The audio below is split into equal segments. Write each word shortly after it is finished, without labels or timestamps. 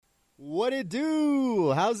What it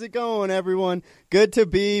do? How's it going, everyone? Good to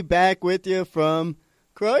be back with you from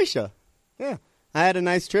Croatia. Yeah, I had a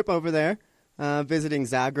nice trip over there, visiting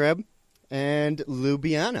Zagreb and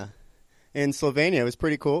Ljubljana in Slovenia. It was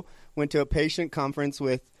pretty cool. Went to a patient conference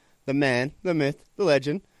with the man, the myth, the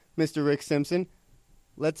legend, Mr. Rick Simpson.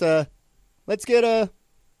 Let's get a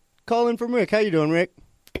call in from Rick. How you doing, Rick?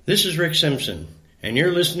 This is Rick Simpson, and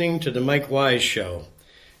you're listening to The Mike Wise Show.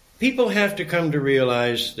 People have to come to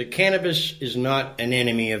realize that cannabis is not an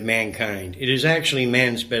enemy of mankind. It is actually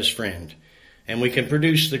man's best friend. And we can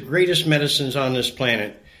produce the greatest medicines on this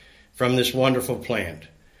planet from this wonderful plant.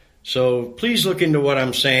 So please look into what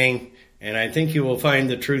I'm saying, and I think you will find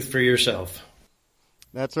the truth for yourself.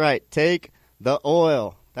 That's right. Take the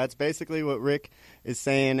oil. That's basically what Rick is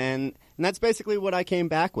saying, and that's basically what I came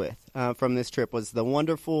back with from this trip, was the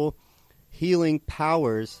wonderful healing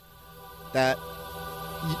powers that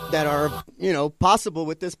are, possible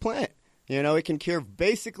with this plant. It can cure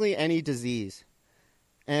basically any disease.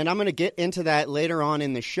 And I'm going to get into that later on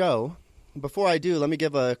in the show. Before I do, let me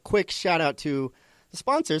give a quick shout out to the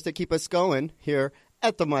sponsors that keep us going here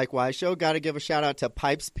at the Mike Wise Show. Got to give a shout out to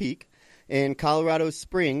Pipes Peak in Colorado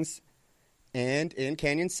Springs and in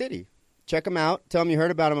Canyon City. Check them out. Tell them you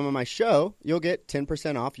heard about them on my show. You'll get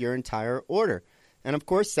 10% off your entire order. And of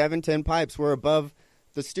course, 710 Pipes. We're above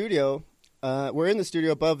the studio. We're in the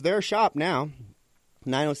studio above their shop now,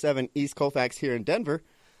 907 East Colfax here in Denver.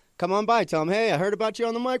 Come on by. Tell them, hey, I heard about you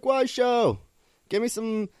on the Mike Wise Show. Give me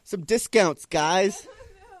some discounts, guys.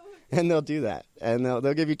 And they'll do that. And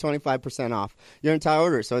they'll give you 25% off your entire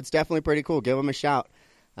order. So it's definitely pretty cool. Give them a shout.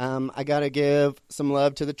 I got to give some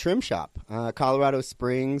love to the Trim Shop, Colorado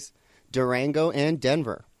Springs, Durango, and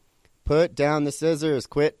Denver. Put down the scissors.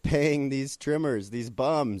 Quit paying these trimmers, these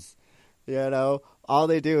bums. All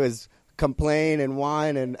they do is complain and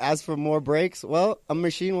whine and ask for more breaks. Well, a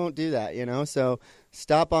machine won't do that, So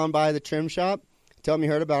stop on by the Trim Shop. Tell them you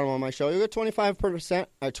heard about them on my show. You'll get 25%,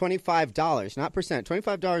 $25, not percent,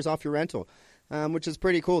 $25 off your rental, which is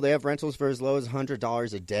pretty cool. They have rentals for as low as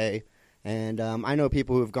 $100 a day. And I know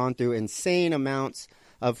people who have gone through insane amounts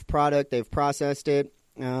of product. They've processed it.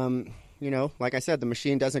 Like I said, the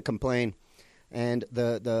machine doesn't complain. And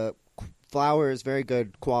the flower is very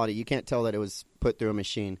good quality. You can't tell that it was put through a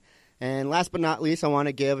machine. And last but not least, I want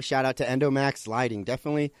to give a shout out to Endomax Lighting.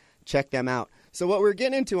 Definitely check them out. So what we're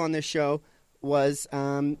getting into on this show was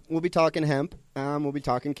we'll be talking hemp, we'll be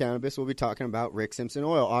talking cannabis, we'll be talking about Rick Simpson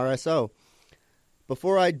Oil, RSO.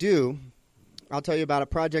 Before I do, I'll tell you about a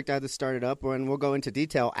project I just started up, and we'll go into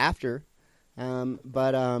detail after.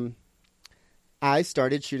 But I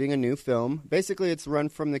started shooting a new film. Basically, it's Run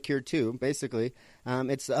from the Cure 2. Basically,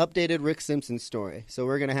 it's the updated Rick Simpson story. So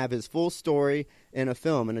we're going to have his full story in a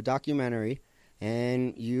film, in a documentary,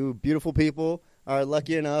 and you beautiful people are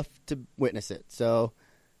lucky enough to witness it. So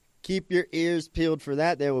keep your ears peeled for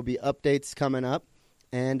that. There will be updates coming up,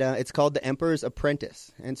 and it's called The Emperor's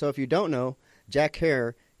Apprentice. And so if you don't know, Jack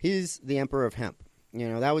Hare, he's the Emperor of Hemp.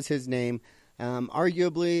 That was his name.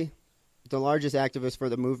 Arguably the largest activist for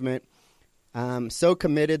the movement. So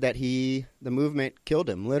committed that the movement killed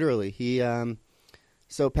him, literally. He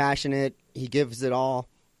so passionate, he gives it all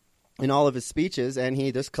in all of his speeches, and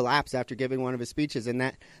he just collapsed after giving one of his speeches. And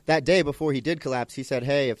that day before he did collapse, he said,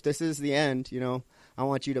 hey, if this is the end, I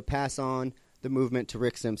want you to pass on the movement to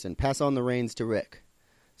Rick Simpson. Pass on the reins to Rick.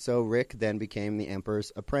 So Rick then became the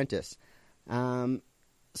Emperor's Apprentice.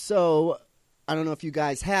 So I don't know if you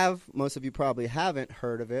guys have. Most of you probably haven't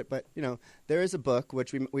heard of it, but, there is a book,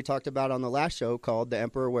 which we talked about on the last show, called The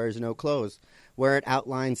Emperor Wears No Clothes, where it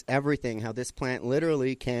outlines everything, how this plant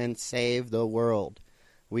literally can save the world.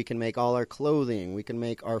 We can make all our clothing. We can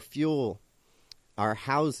make our fuel, our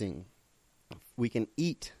housing. We can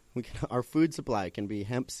eat. Our food supply can be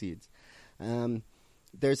hemp seeds.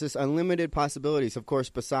 There's this unlimited possibilities, of course,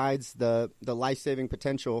 besides the life-saving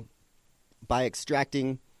potential by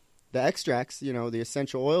extracting the extracts, the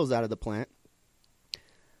essential oils out of the plant.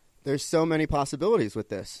 There's so many possibilities with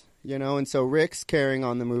this, and so Rick's carrying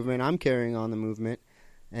on the movement. I'm carrying on the movement.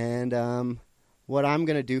 And what I'm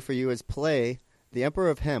going to do for you is play The Emperor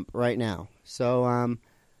of Hemp right now. So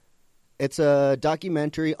it's a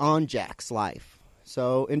documentary on Jack's life.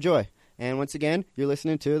 So enjoy. And once again, you're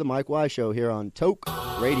listening to The Mike Wise Show here on Toke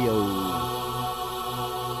Radio.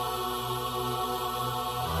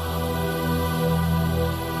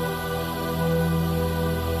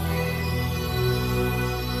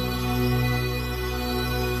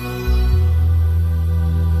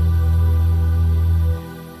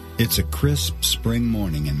 It's a crisp spring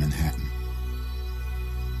morning in Manhattan.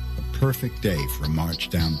 A perfect day for a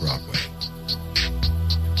march down Broadway.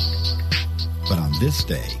 But on this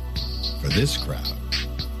day, For this crowd,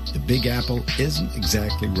 the Big Apple isn't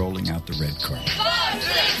exactly rolling out the red carpet. 5,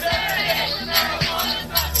 6, 7, 8, marijuana's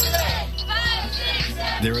not today. 5, 6,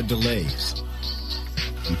 7. There are delays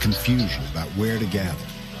and confusion about where to gather.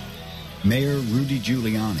 Mayor Rudy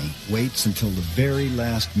Giuliani waits until the very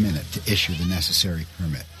last minute to issue the necessary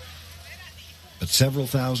permit. But several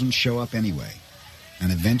thousand show up anyway,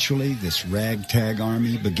 and eventually this ragtag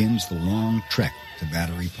army begins the long trek to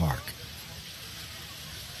Battery Park.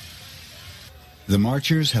 The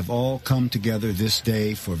marchers have all come together this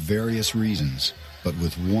day for various reasons, but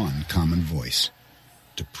with one common voice: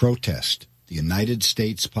 to protest the United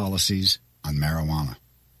States policies on marijuana.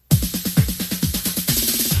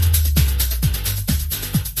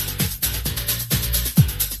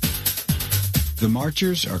 The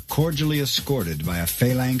marchers are cordially escorted by a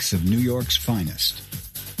phalanx of New York's finest.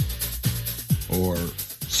 Or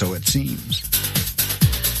so it seems.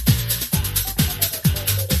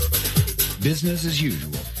 Business as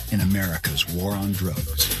usual in America's war on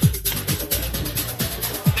drugs.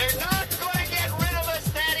 They're not going to get rid of us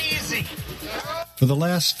that easy. For the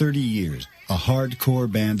last 30 years, a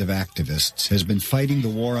hardcore band of activists has been fighting the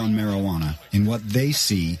war on marijuana in what they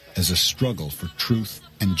see as a struggle for truth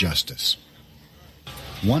and justice.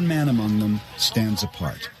 One man among them stands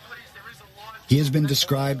apart. He has been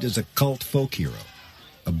described as a cult folk hero,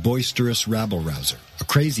 a boisterous rabble-rouser, a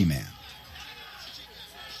crazy man.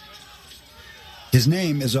 His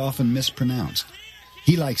name is often mispronounced.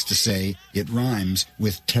 He likes to say it rhymes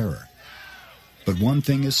with terror. But one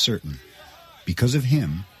thing is certain. Because of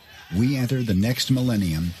him, we enter the next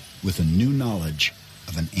millennium with a new knowledge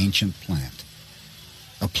of an ancient plant.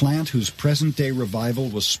 A plant whose present-day revival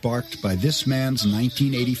was sparked by this man's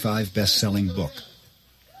 1985 best-selling book.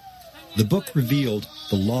 The book revealed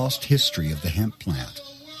the lost history of the hemp plant,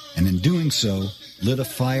 and in doing so, lit a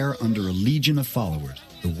fire under a legion of followers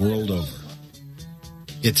the world over.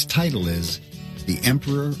 Its title is The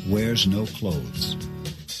Emperor Wears No Clothes.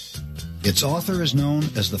 Its author is known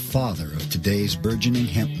as the father of today's burgeoning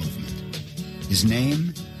hemp movement. His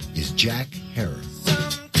name is Jack Herer.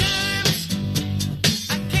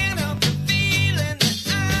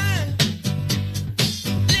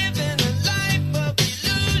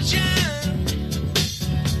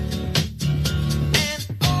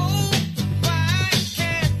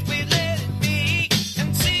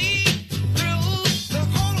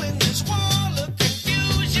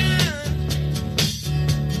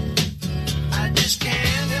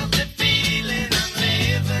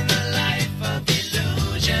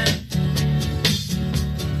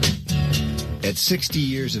 At 60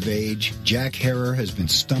 years of age, Jack Herer has been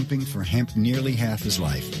stumping for hemp nearly half his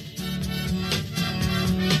life.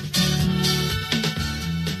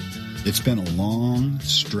 It's been a long,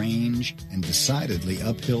 strange, and decidedly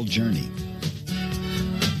uphill journey.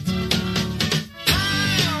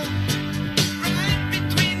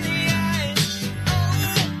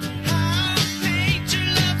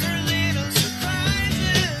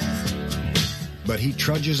 But he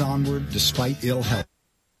trudges onward despite ill health.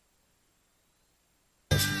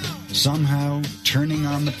 Somehow turning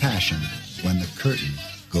on the passion when the curtain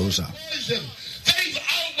goes up. They've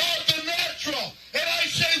outlawed the natural, and I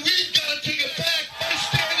say we've got to take it back by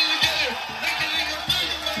standing together.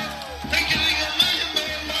 Make it a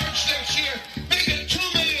million march next year. Make it 2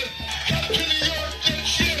 million. Come to New York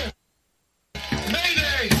next year.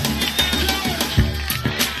 Mayday!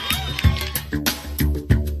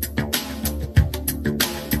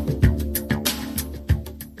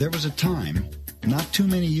 There was a time, not too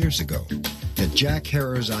many years ago, that Jack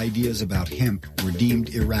Herer's ideas about hemp were deemed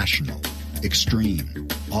irrational, extreme,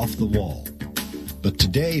 off the wall. But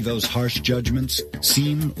today those harsh judgments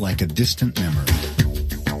seem like a distant memory.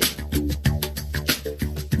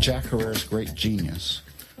 Jack Herer's great genius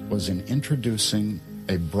was in introducing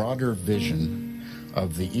a broader vision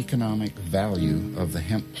of the economic value of the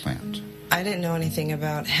hemp plant. I didn't know anything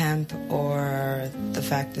about hemp or the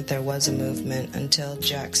fact that there was a movement until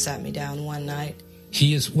Jack sat me down one night.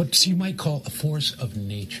 He is what you might call a force of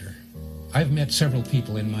nature. I've met several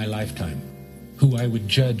people in my lifetime who I would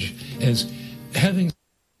judge as having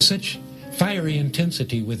such fiery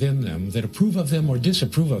intensity within them that approve of them or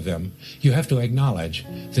disapprove of them, you have to acknowledge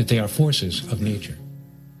that they are forces of nature.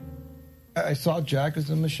 I saw Jack as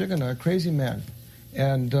a Michiganer, a crazy man.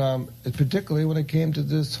 And particularly when it came to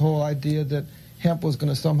this whole idea that hemp was going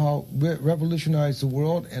to somehow revolutionize the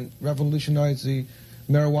world and revolutionize the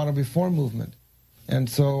marijuana reform movement. And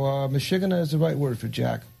so Michiganer is the right word for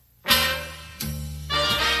Jack.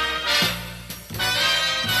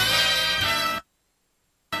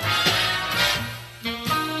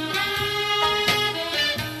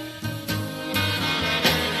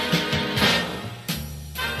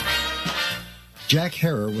 Jack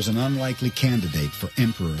Herer was an unlikely candidate for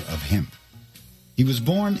Emperor of Hemp. He was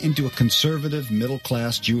born into a conservative,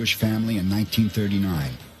 middle-class Jewish family in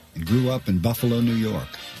 1939 and grew up in Buffalo, New York.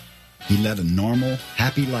 He led a normal,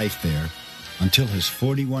 happy life there until his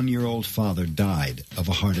 41-year-old father died of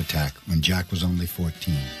a heart attack when Jack was only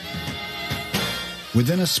 14.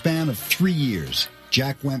 Within a span of 3 years,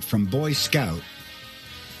 Jack went from Boy Scout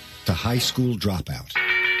to high school dropout.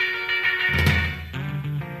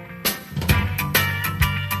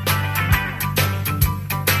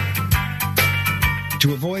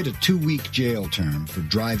 To avoid a 2-week jail term for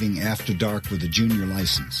driving after dark with a junior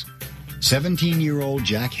license, 17-year-old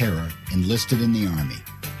Jack Herer enlisted in the Army.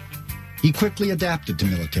 He quickly adapted to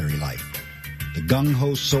military life. The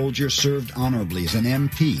gung-ho soldier served honorably as an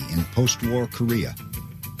MP in post-war Korea.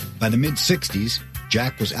 By the mid-60s,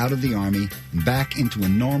 Jack was out of the Army and back into a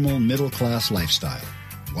normal middle-class lifestyle.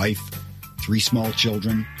 Wife, 3 small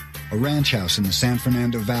children, a ranch house in the San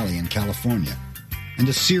Fernando Valley in California, and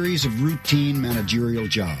a series of routine managerial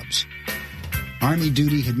jobs. Army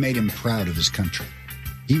duty had made him proud of his country.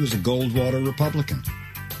 He was a Goldwater Republican.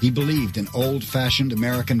 He believed in old-fashioned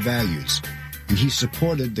American values, and he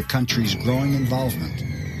supported the country's growing involvement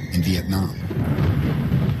in Vietnam.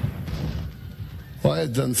 Well, I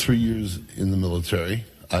had done 3 years in the military.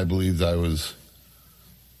 I believed I was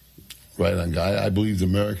right on guy. I believed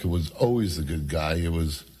America was always the good guy. It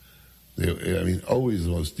was, always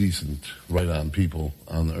the most decent, right on people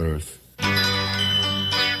on the earth.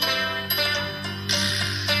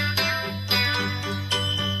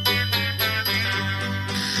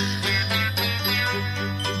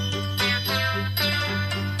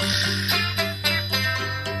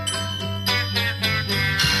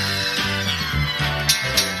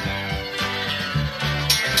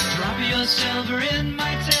 Silver in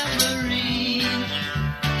my tambourine.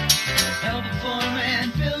 Help a poor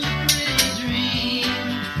man build a pretty dream.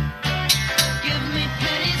 Give me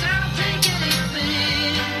pennies, I'll take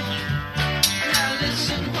anything. Now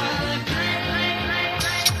listen while I play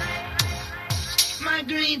my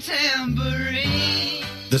green tambourine.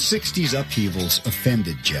 The 60s upheavals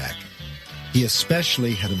offended Jack. He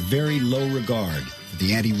especially had a very low regard for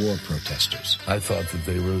the anti-war protesters. I thought that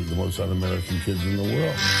they were the most un-American kids in the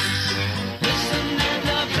world.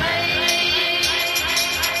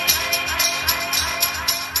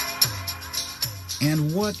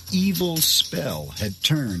 And what evil spell had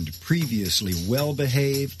turned previously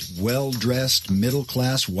well-behaved, well-dressed,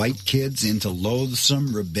 middle-class white kids into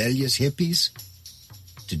loathsome, rebellious hippies?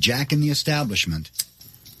 To Jack and the establishment,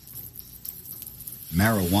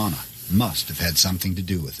 marijuana must have had something to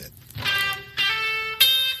do with it.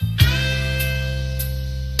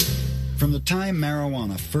 From the time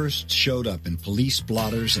marijuana first showed up in police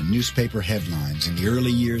blotters and newspaper headlines in the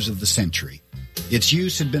early years of the century, its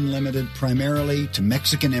use had been limited primarily to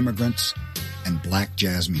Mexican immigrants and black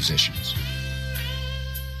jazz musicians.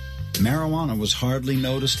 Marijuana was hardly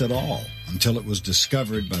noticed at all until it was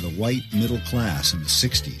discovered by the white middle class in the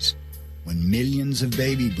 60s, when millions of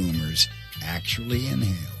baby boomers actually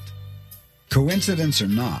inhaled. Coincidence or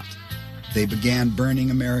not, they began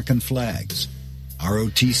burning American flags,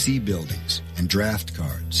 ROTC buildings, and draft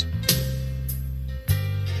cards.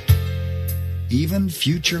 Even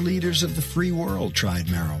future leaders of the free world tried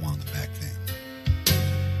marijuana back then.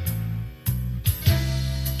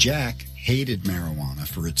 Jack hated marijuana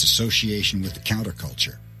for its association with the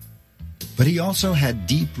counterculture, but he also had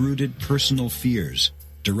deep-rooted personal fears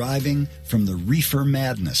deriving from the reefer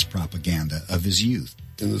madness propaganda of his youth.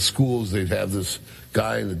 In the schools, they'd have this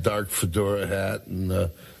guy in a dark fedora hat, and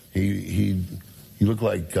he looked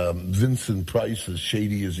like Vincent Price, as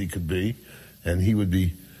shady as he could be, and he would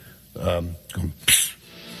be going, psst.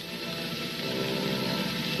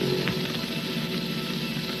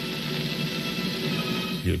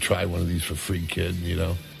 You try one of these for free, kid, you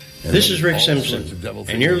know. And this is Rick Simpson,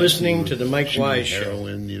 and you're listening to The Mike Wise Show.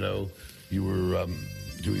 Heroin, you know, you were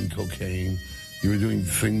doing cocaine, you were doing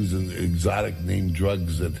things and exotic name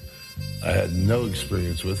drugs that I had no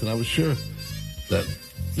experience with, and I was sure that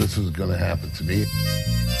this was going to happen to me.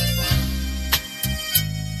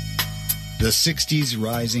 The 60s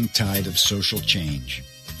rising tide of social change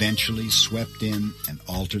eventually swept in and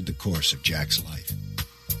altered the course of Jack's life.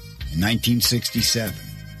 In 1967,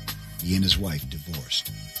 he and his wife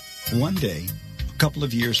divorced. One day, a couple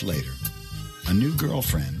of years later, a new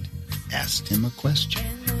girlfriend asked him a question.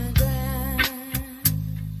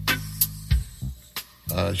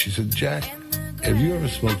 She said, "Jack, have you ever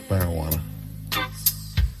smoked marijuana?"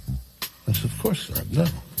 I said, "Of course not. No,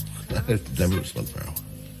 I've never smoked marijuana."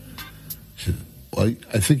 She said, "Well,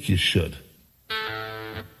 I think you should."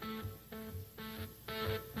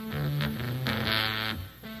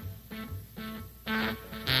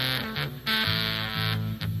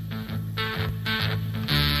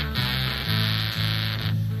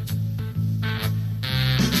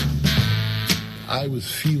 I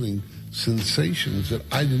was feeling sensations that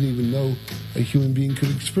I didn't even know a human being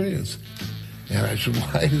could experience. And I said,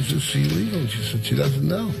 why is this illegal? And she said, she doesn't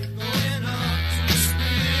know.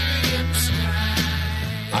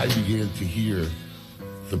 I began to hear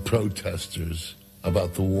the protesters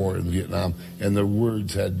about the war in Vietnam, and their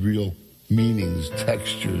words had real meanings,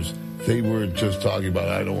 textures. They weren't just talking about,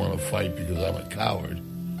 I don't want to fight because I'm a coward,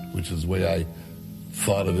 which is the way I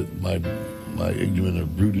thought of it, my ignorant or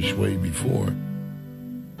brutish way before.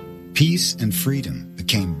 Peace and freedom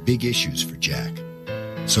became big issues for Jack.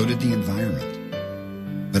 So did the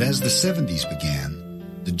environment. But as the 70s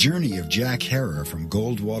began, the journey of Jack Herer from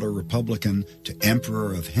Goldwater Republican to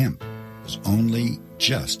Emperor of Hemp was only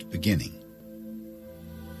just beginning.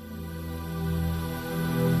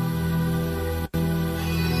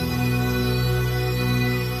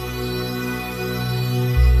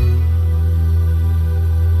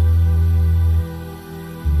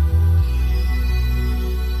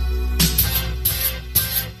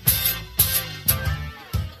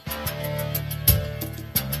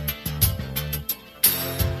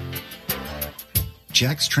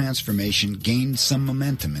 Jack's transformation gained some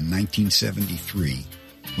momentum in 1973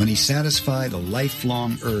 when he satisfied a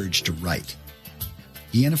lifelong urge to write.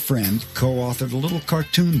 He and a friend co-authored a little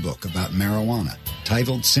cartoon book about marijuana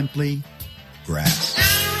titled simply Grass.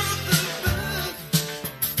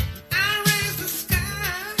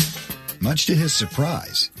 Much to his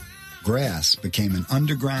surprise, Grass became an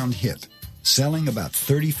underground hit, selling about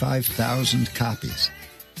 35,000 copies.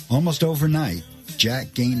 Almost overnight,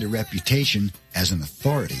 Jack gained a reputation as an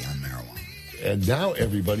authority on marijuana. And now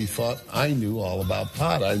everybody thought I knew all about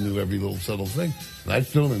pot. I knew every little subtle thing. And I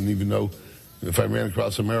still didn't even know if I ran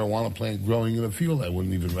across a marijuana plant growing in a field, I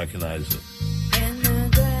wouldn't even recognize it.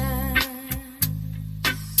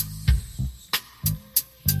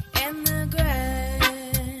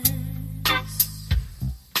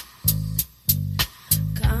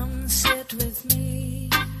 Come sit with me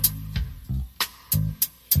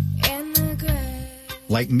in the grass.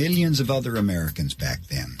 Like millions of other Americans back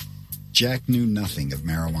then, Jack knew nothing of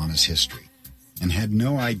marijuana's history and had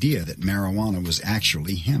no idea that marijuana was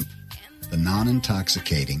actually hemp, the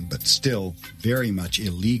non-intoxicating but still very much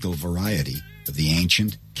illegal variety of the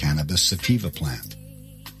ancient cannabis sativa plant.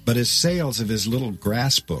 But as sales of his little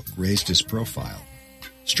grass book raised his profile,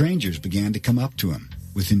 strangers began to come up to him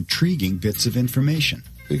with intriguing bits of information.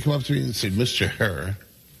 They come up to me and say, Mr. Herer,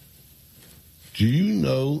 do you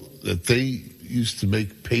know that they used to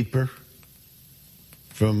make paper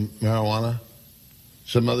from marijuana?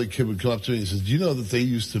 Some other kid would come up to me and say, do you know that they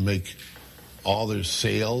used to make all their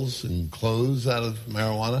sails and clothes out of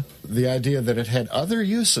marijuana? The idea that it had other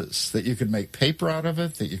uses, that you could make paper out of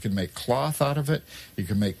it, that you could make cloth out of it, you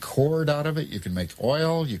could make cord out of it, you could make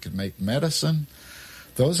oil, you could make medicine.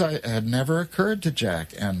 Those had never occurred to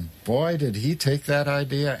Jack, and boy, did he take that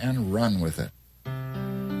idea and run with it.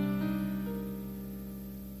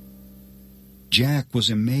 Jack was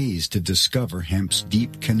amazed to discover hemp's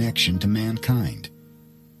deep connection to mankind.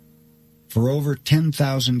 For over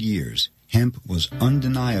 10,000 years, hemp was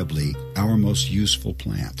undeniably our most useful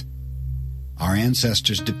plant. Our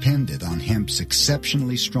ancestors depended on hemp's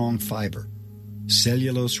exceptionally strong fiber,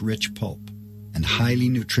 cellulose-rich pulp, and highly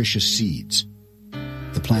nutritious seeds.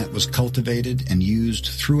 The plant was cultivated and used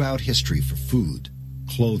throughout history for food,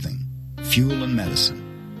 clothing, fuel, and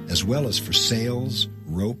medicine, as well as for sails,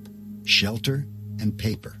 rope, shelter, and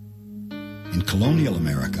paper. In colonial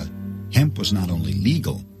America, hemp was not only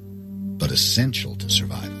legal, but essential to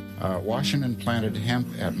survival. Washington planted hemp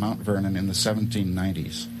at Mount Vernon in the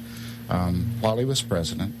 1790s while he was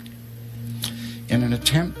president in an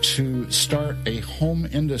attempt to start a home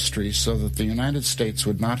industry so that the United States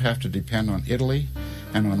would not have to depend on Italy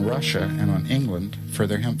and on Russia and on England for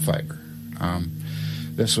their hemp fiber.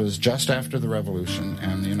 This was just after the Revolution,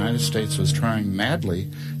 and the United States was trying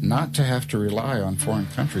madly not to have to rely on foreign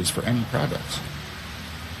countries for any products.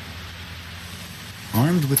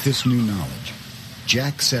 Armed with this new knowledge,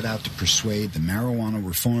 Jack set out to persuade the marijuana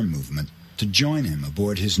reform movement to join him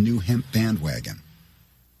aboard his new hemp bandwagon.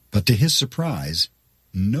 But to his surprise,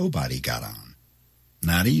 nobody got on,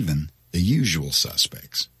 not even the usual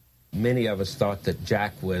suspects. Many of us thought that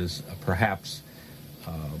Jack was perhaps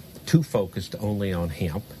too focused only on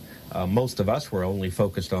hemp. Most of us were only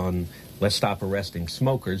focused on let's stop arresting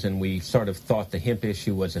smokers, and we sort of thought the hemp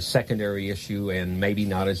issue was a secondary issue and maybe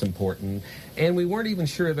not as important, and we weren't even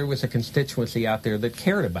sure there was a constituency out there that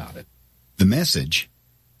cared about it. The message,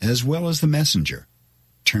 as well as the messenger,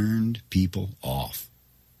 turned people off.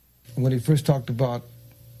 When he first talked about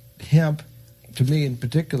hemp, to me in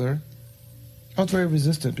particular, I was very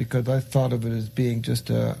resistant because I thought of it as being just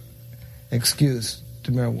excuse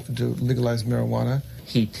to legalize marijuana.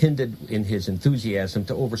 He tended, in his enthusiasm,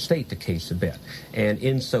 to overstate the case a bit. And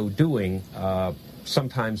in so doing,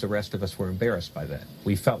 sometimes the rest of us were embarrassed by that.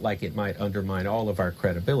 We felt like it might undermine all of our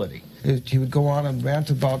credibility. He would go on and rant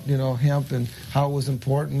about, hemp and how it was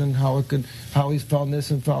important and how he found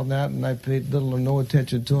this and found that, and I paid little or no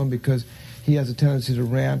attention to him because he has a tendency to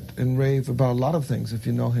rant and rave about a lot of things, if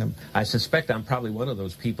you know him. I suspect I'm probably one of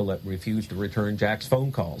those people that refused to return Jack's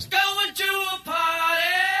phone calls. Going to a party,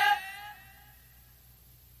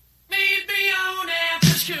 meet me on after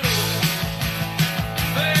school.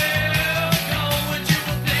 Well, going to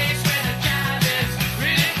a place where the job is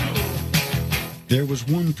really cool. There was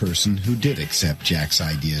one person who did accept Jack's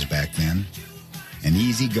ideas back then. An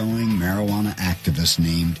easygoing marijuana activist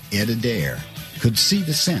named Ed Adair could see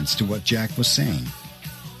the sense to what Jack was saying.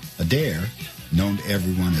 Adair, known to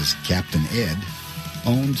everyone as Captain Ed,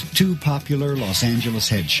 owned 2 popular Los Angeles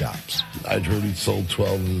head shops. I'd heard he'd sold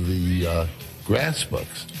 12 of the grass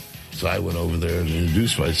books. So I went over there and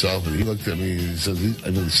introduced myself, and he looked at me and he says,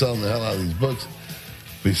 I've been selling the hell out of these books.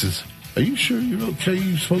 But he says, are you sure you're okay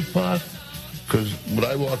you smoke pot? Because what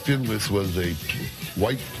I walked in with was a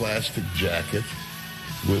white plastic jacket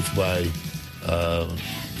with my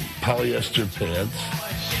polyester pants.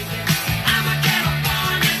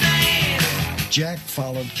 Jack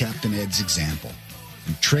followed Captain Ed's example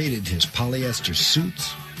and traded his polyester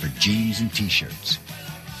suits for jeans and T-shirts.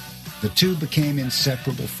 The two became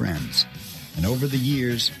inseparable friends, and over the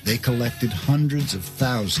years, they collected hundreds of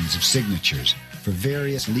thousands of signatures for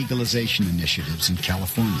various legalization initiatives in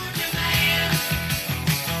California.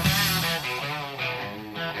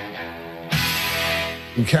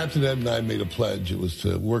 And Captain Ed and I made a pledge. It was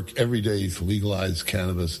to work every day to legalize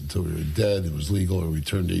cannabis until we were dead. It was legal or we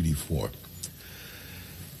turned 84.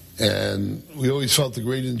 And we always felt the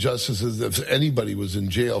great injustice is that if anybody was in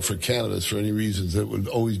jail for cannabis for any reasons, it would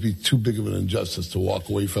always be too big of an injustice to walk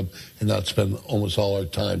away from and not spend almost all our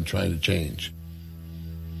time trying to change.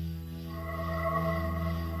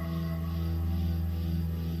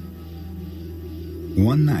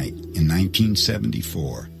 One night in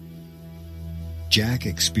 1974, Jack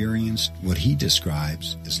experienced what he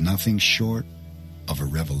describes as nothing short of a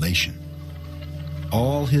revelation.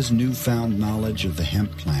 All his newfound knowledge of the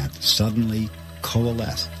hemp plant suddenly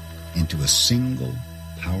coalesced into a single,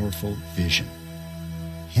 powerful vision.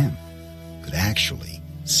 Hemp could actually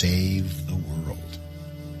save the world.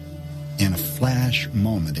 In a flash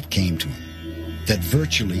moment, it came to him that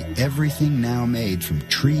virtually everything now made from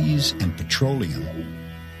trees and petroleum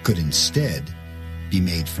could instead be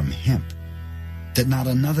made from hemp. That not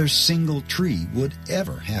another single tree would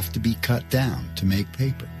ever have to be cut down to make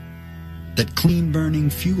paper. That clean-burning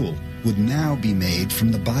fuel would now be made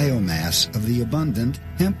from the biomass of the abundant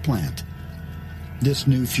hemp plant. This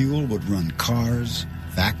new fuel would run cars,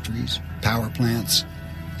 factories, power plants,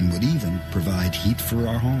 and would even provide heat for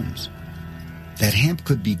our homes. That hemp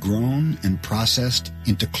could be grown and processed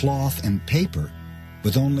into cloth and paper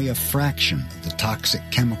with only a fraction of the toxic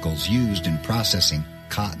chemicals used in processing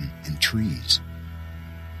cotton and trees.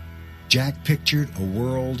 Jack pictured a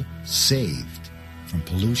world saved from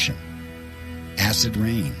pollution, acid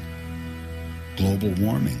rain, global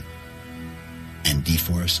warming, and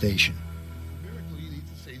deforestation.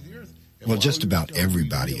 Well, just about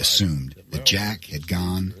everybody assumed that Jack had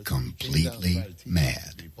gone completely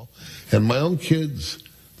mad. And my own kids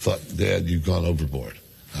thought, Dad, you've gone overboard.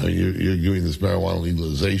 I mean, you're doing this marijuana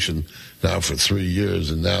legalization now for 3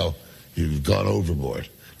 years, and now you've gone overboard.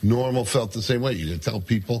 Normal felt the same way. You could tell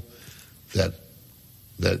people that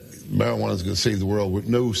marijuana is going to save the world.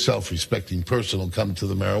 No self-respecting person will come to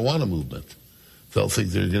the marijuana movement. They'll think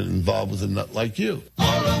they're getting involved with a nut like you.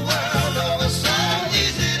 All the world over so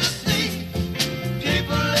easy to see.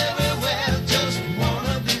 People everywhere just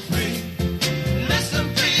wanna be free.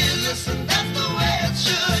 Listen, please, listen, that's the way it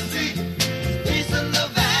should be. Peace in the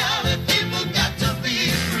valley, people got to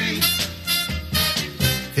be free.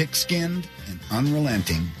 Thick-skinned and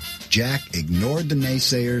unrelenting, Jack ignored the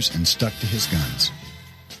naysayers and stuck to his guns.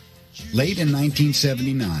 Late in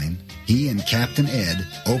 1979, he and Captain Ed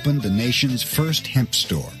opened the nation's first hemp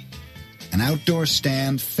store, an outdoor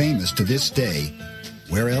stand famous to this day,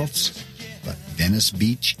 where else but Venice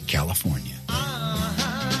Beach, California.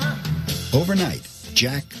 Overnight,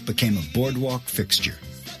 Jack became a boardwalk fixture,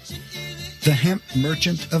 the hemp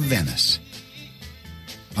merchant of Venice,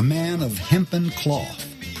 a man of hempen cloth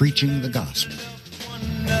preaching the gospel.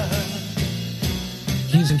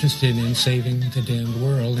 He's interested in saving the damned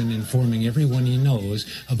world and informing everyone he knows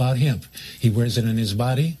about hemp. He wears it on his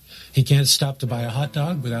body. He can't stop to buy a hot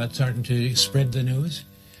dog without starting to spread the news.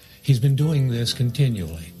 He's been doing this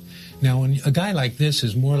continually. Now, when a guy like this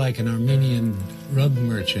is more like an Armenian rug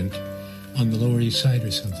merchant on the Lower East Side or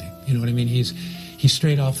something. You know what I mean? He's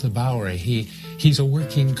straight off the Bowery. He's a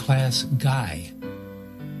working class guy.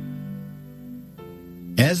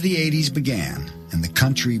 As the 80s began and the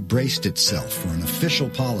country braced itself for an official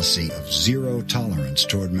policy of zero tolerance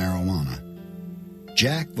toward marijuana,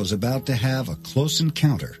 Jack was about to have a close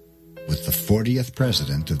encounter with the 40th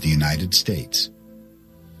President of the United States.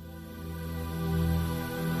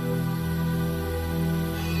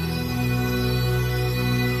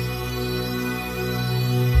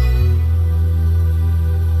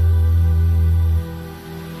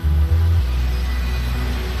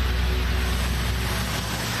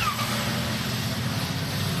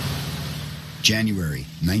 January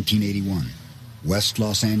 1981, West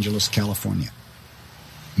Los Angeles, California.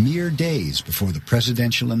 Mere days before the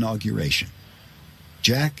presidential inauguration,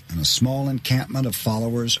 Jack and a small encampment of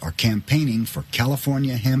followers are campaigning for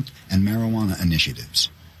California hemp and marijuana initiatives.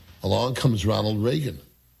 Along comes Ronald Reagan.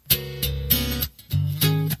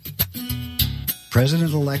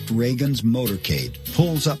 President-elect Reagan's motorcade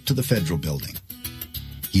pulls up to the federal building.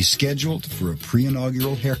 He's scheduled for a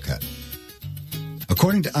pre-inaugural haircut.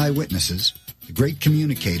 According to eyewitnesses, the great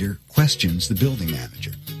communicator questions the building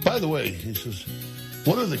manager. By the way, he says,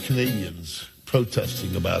 what are the Canadians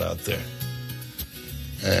protesting about out there?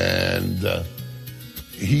 And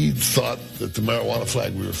he thought that the marijuana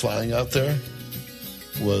flag we were flying out there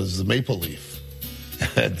was the maple leaf.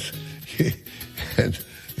 And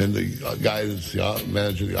the guy that's the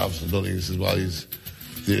manager of the office of the building, he says, well,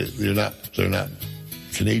 they're not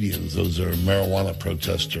Canadians. Those are marijuana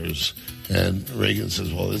protesters. And Reagan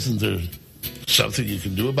says, well, isn't there something you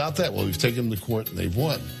can do about that? Well, we've taken them to court and they've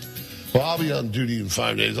won. Well, I'll be on duty in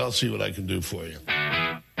 5 days. I'll see what I can do for you.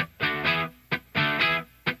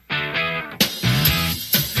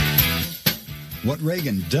 What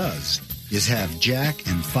Reagan does is have Jack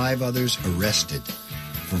and 5 others arrested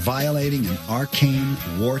for violating an arcane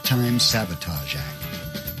wartime sabotage act.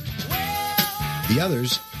 The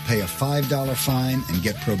others pay a $5 fine and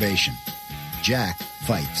get probation. Jack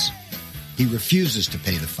fights. He refuses to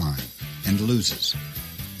pay the fine and loses.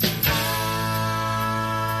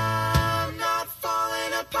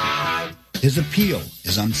 His appeal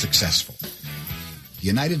is unsuccessful. The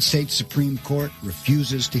United States Supreme Court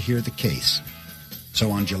refuses to hear the case. So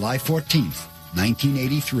on July 14th,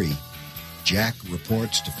 1983, Jack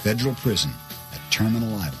reports to federal prison at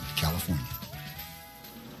Terminal Island, California.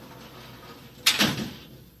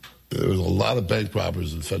 There was a lot of bank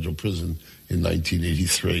robbers in federal prison in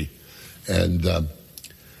 1983. And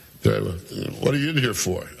what are you in here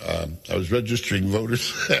for? I was registering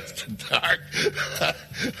voters after dark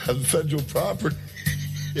on federal property.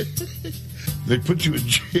 They put you in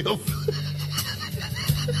jail.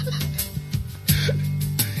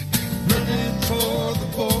 Running for the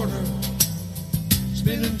border,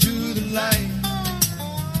 spinning to the light,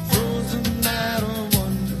 frozen night of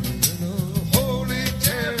wonder, and a holy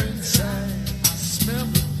terror inside. I smell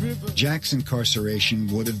the river. Jack's incarceration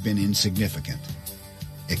would have been insignificant,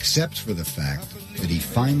 except for the fact that he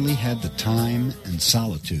finally had the time and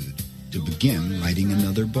solitude to begin writing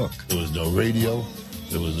another book. There was no radio,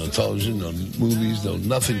 there was no television, no movies, no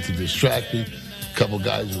nothing to distract me. A couple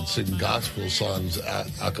guys would sing gospel songs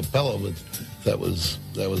a cappella, but that was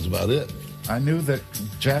about it. I knew that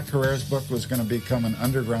Jack Herrera's book was going to become an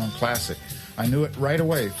underground classic. I knew it right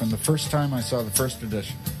away from the first time I saw the first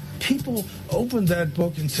edition. People opened that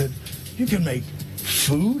book and said, you can make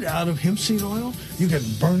food out of hemp seed oil, you can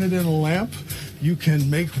burn it in a lamp, you can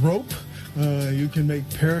make rope, you can make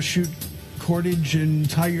parachute cordage and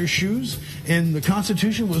tie your shoes, and the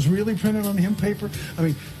Constitution was really printed on hemp paper. I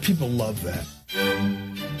mean, people love that.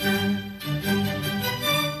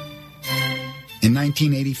 In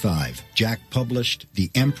 1985, Jack published The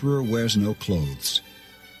Emperor Wears No Clothes.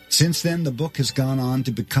 Since then, the book has gone on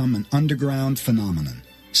to become an underground phenomenon,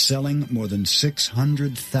 selling more than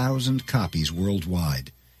 600,000 copies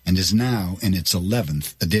worldwide, and is now in its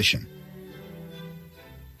 11th edition.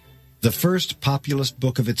 The first populist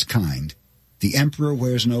book of its kind, The Emperor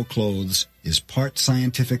Wears No Clothes, is part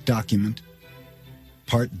scientific document,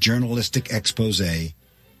 part journalistic expose,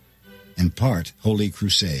 and part holy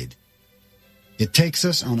crusade. It takes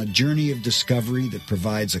us on a journey of discovery that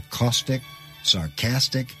provides a caustic,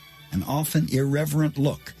 sarcastic, and often irreverent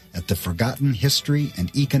look at the forgotten history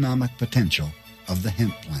and economic potential of the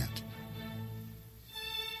hemp plant.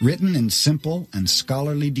 Written in simple and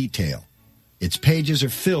scholarly detail, its pages are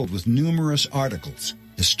filled with numerous articles,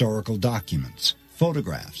 historical documents,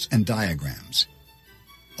 photographs, and diagrams,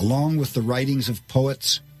 along with the writings of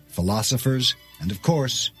poets, philosophers, and, of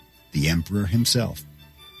course, the emperor himself.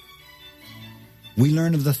 we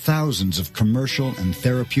learn of the thousands of commercial and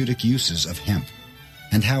therapeutic uses of hemp,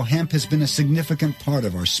 and how hemp has been a significant part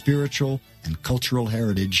of our spiritual and cultural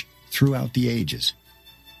heritage throughout the ages.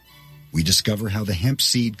 We discover how the hemp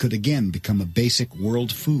seed could again become a basic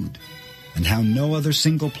world food, and how no other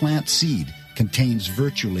single plant seed contains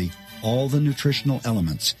virtually all the nutritional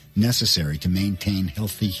elements necessary to maintain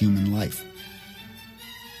healthy human life.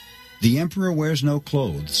 The Emperor Wears No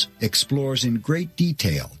Clothes explores in great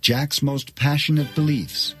detail Jack's most passionate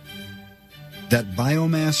beliefs, that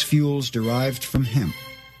biomass fuels derived from hemp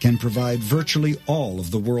can provide virtually all of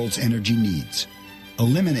the world's energy needs,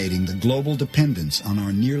 eliminating the global dependence on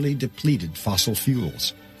our nearly depleted fossil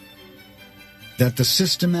fuels. That the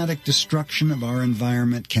systematic destruction of our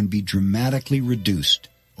environment can be dramatically reduced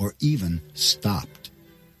or even stopped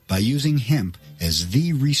by using hemp as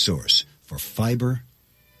the resource for fiber,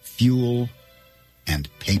 fuel, and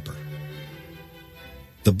paper.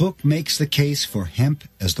 The book makes the case for hemp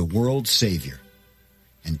as the world's savior,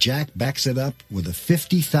 and Jack backs it up with a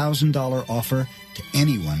 $50,000 offer to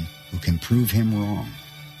anyone who can prove him wrong.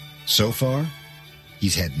 So far,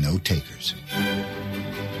 he's had no takers.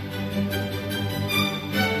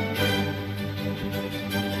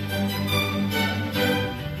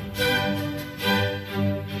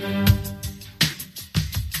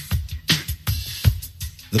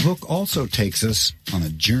 The book also takes us on a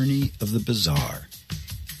journey of the bizarre,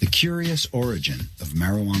 the curious origin of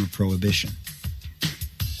marijuana prohibition.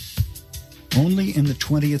 Only in the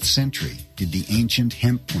 20th century did the ancient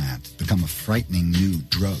hemp plant become a frightening new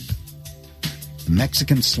drug. The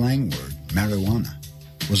Mexican slang word, marijuana,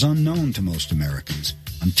 was unknown to most Americans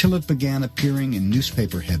until it began appearing in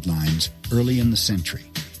newspaper headlines early in the century.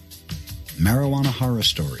 Marijuana horror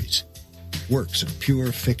stories, works of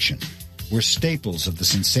pure fiction, were staples of the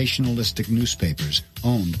sensationalistic newspapers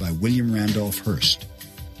owned by William Randolph Hearst.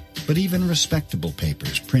 But even respectable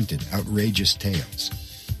papers printed outrageous tales.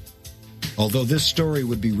 Although this story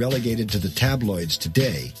would be relegated to the tabloids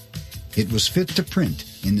today, it was fit to print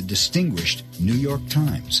in the distinguished New York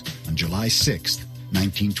Times on July 6,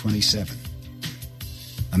 1927.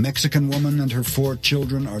 A Mexican woman and her 4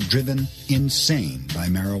 children are driven insane by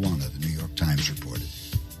marijuana, the New York Times reported.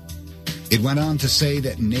 It went on to say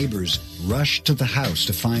that neighbors rushed to the house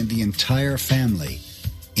to find the entire family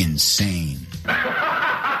insane.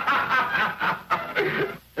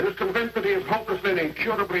 It is convinced that he is hopelessly and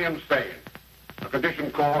incurably insane, a condition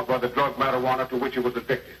caused by the drug marijuana to which he was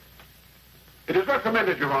addicted. It is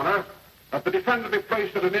recommended, Your Honor, that the defendant be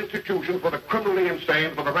placed in an institution for the criminally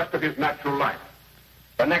insane for the rest of his natural life.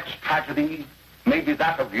 The next tragedy may be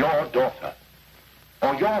that of your daughter,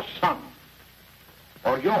 or your son,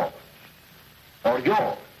 or yours, or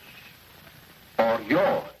yours, or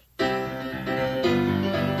yours.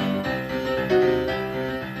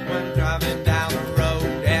 When driving down the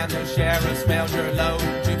road and the sheriff smells your load,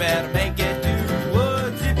 you better make it to the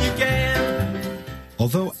woods if you can.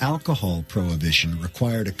 Although alcohol prohibition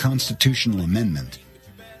required a constitutional amendment,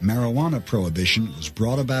 marijuana prohibition was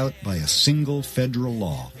brought about by a single federal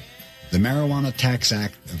law, the Marijuana Tax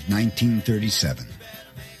Act of 1937.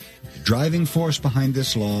 The driving force behind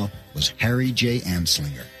this law was Harry J.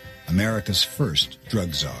 Anslinger, America's first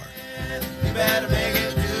drug czar. You better make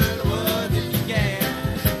it to the woods if you can.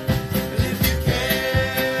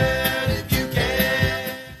 If you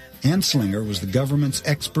can. Anslinger was the government's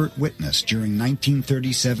expert witness during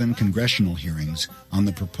 1937 congressional hearings on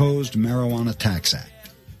the proposed Marijuana Tax Act.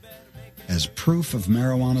 As proof of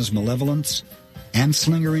marijuana's malevolence,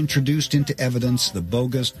 Anslinger introduced into evidence the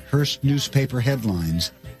bogus Hearst newspaper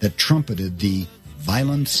headlines that trumpeted the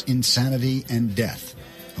violence, insanity, and death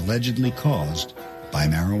allegedly caused by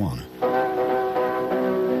marijuana.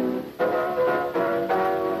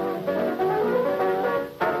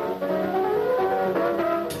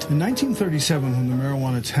 In 1937, when the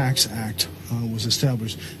Marijuana Tax Act was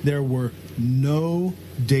established, there were no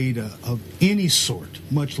data of any sort,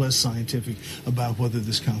 much less scientific, about whether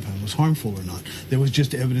this compound was harmful or not. There was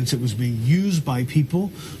just evidence it was being used by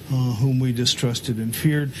people whom we distrusted and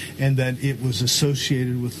feared, and that it was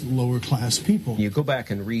associated with lower-class people. You go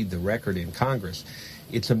back and read the record in Congress,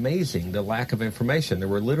 it's amazing the lack of information. There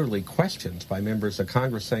were literally questions by members of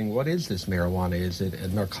Congress saying, what is this marijuana? Is it a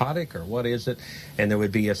narcotic or what is it? And there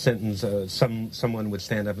would be a sentence, someone would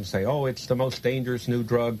stand up and say, oh, it's the most dangerous new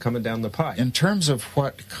drug coming down the pipe. In terms of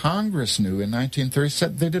what Congress knew in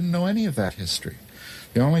 1937, they didn't know any of that history.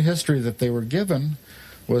 The only history that they were given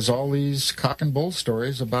was all these cock and bull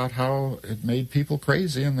stories about how it made people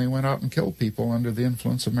crazy and they went out and killed people under the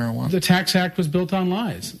influence of marijuana. The Tax Act was built on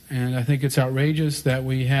lies, and I think it's outrageous that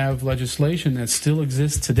we have legislation that still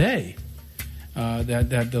exists today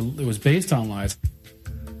it was based on lies.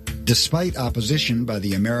 Despite opposition by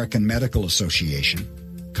the American Medical Association,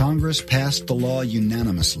 Congress passed the law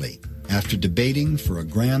unanimously after debating for a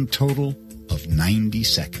grand total of 90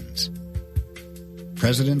 seconds.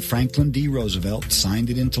 President Franklin D. Roosevelt signed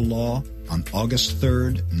it into law on August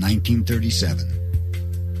 3, 1937.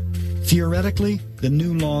 Theoretically, the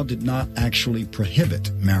new law did not actually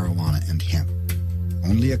prohibit marijuana and hemp.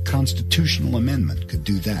 Only a constitutional amendment could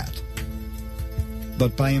do that.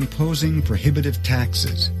 But by imposing prohibitive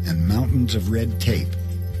taxes and mountains of red tape,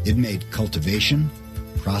 it made cultivation,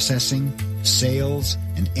 processing, sales,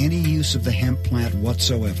 and any use of the hemp plant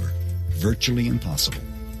whatsoever virtually impossible.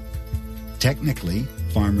 Technically,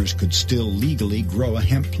 farmers could still legally grow a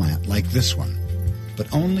hemp plant like this one,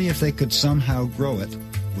 but only if they could somehow grow it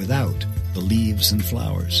without the leaves and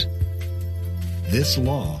flowers. This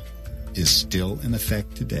law is still in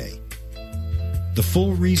effect today. The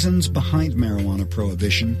full reasons behind marijuana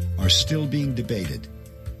prohibition are still being debated.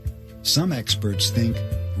 Some experts think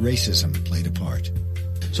racism played a part.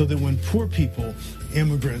 So that when poor people,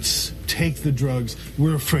 immigrants, take the drugs,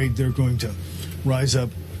 we're afraid they're going to rise up,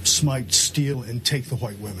 smite, steal, and take the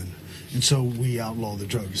white women. And so we outlaw the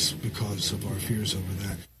drugs because of our fears over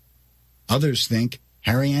that. Others think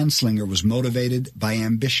Harry Anslinger was motivated by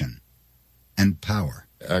ambition and power.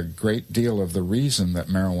 A great deal of the reason that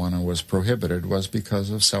marijuana was prohibited was because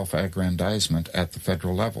of self-aggrandizement at the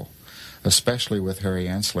federal level, especially with Harry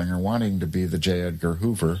Anslinger wanting to be the J. Edgar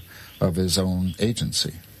Hoover of his own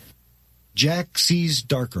agency. Jack sees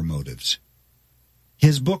darker motives.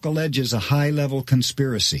 His book alleges a high-level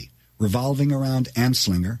conspiracy revolving around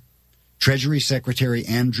Anslinger, Treasury Secretary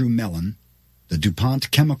Andrew Mellon, the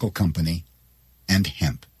DuPont Chemical Company, and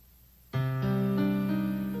hemp.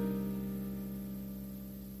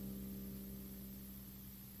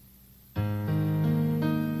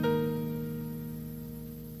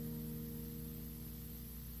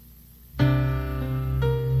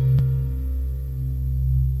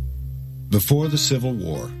 Before the Civil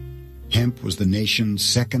War, hemp was the nation's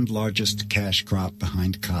second-largest cash crop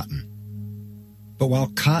behind cotton. But while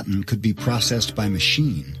cotton could be processed by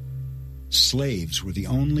machine, slaves were the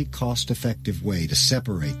only cost-effective way to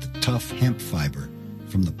separate the tough hemp fiber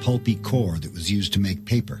from the pulpy core that was used to make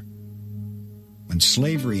paper. When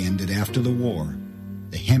slavery ended after the war,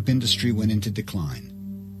 the hemp industry went into decline.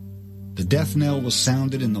 The death knell was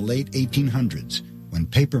sounded in the late 1800s when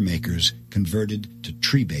paper makers converted to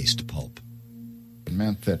tree-based pulp. It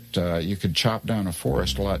meant that you could chop down a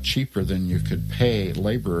forest a lot cheaper than you could pay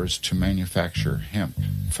laborers to manufacture hemp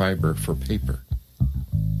fiber for paper.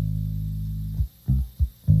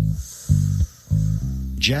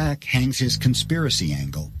 Jack hangs his conspiracy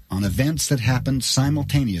angle on events that happened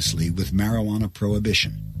simultaneously with marijuana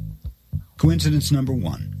prohibition. Coincidence number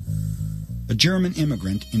one. A German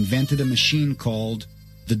immigrant invented a machine called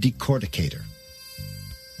the decorticator.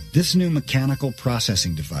 This new mechanical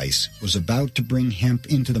processing device was about to bring hemp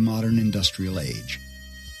into the modern industrial age.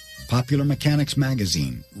 Popular Mechanics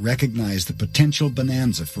magazine recognized the potential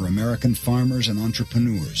bonanza for American farmers and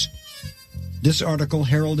entrepreneurs. This article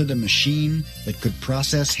heralded a machine that could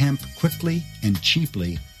process hemp quickly and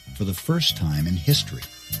cheaply for the first time in history.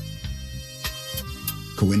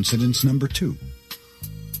 Coincidence number two.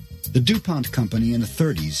 The DuPont Company in the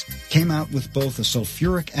 30s came out with both a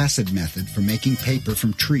sulfuric acid method for making paper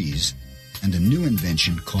from trees and a new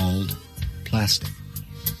invention called plastic.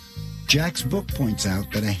 Jack's book points out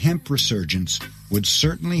that a hemp resurgence would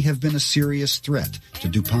certainly have been a serious threat to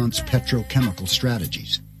DuPont's petrochemical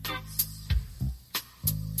strategies.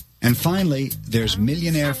 And finally, there's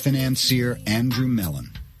millionaire financier Andrew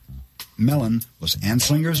Mellon. Mellon was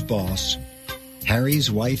Anslinger's boss, Harry's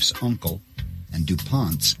wife's uncle, and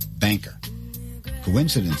DuPont's banker.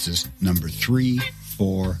 Coincidences number 3,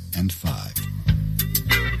 4, and 5.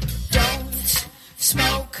 Don't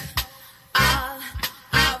smoke all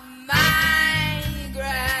of my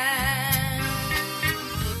grass.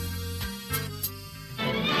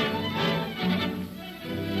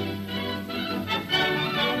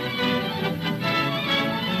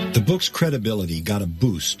 The book's credibility got a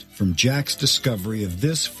boost from Jack's discovery of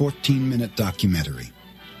this 14-minute documentary.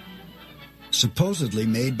 Supposedly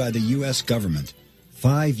made by the U.S. government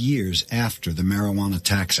 5 years after the Marijuana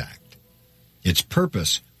Tax Act. Its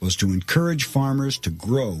purpose was to encourage farmers to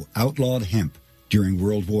grow outlawed hemp during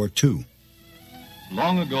World War II.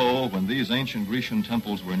 Long ago, when these ancient Grecian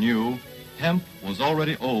temples were new, hemp was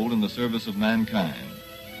already old in the service of mankind.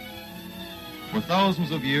 For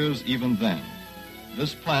thousands of years even then,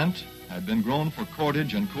 this plant had been grown for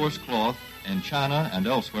cordage and coarse cloth in China and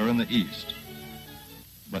elsewhere in the East.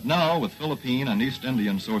 But now, with Philippine and East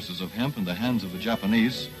Indian sources of hemp in the hands of the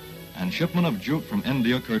Japanese, and shipment of jute from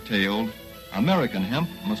India curtailed, American hemp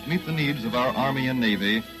must meet the needs of our Army and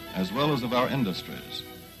Navy as well as of our industries.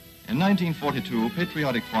 In 1942,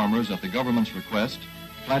 patriotic farmers, at the government's request,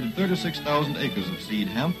 planted 36,000 acres of seed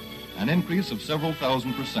hemp, an increase of several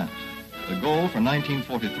thousand%. The goal for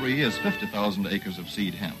 1943 is 50,000 acres of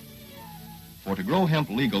seed hemp. For to grow hemp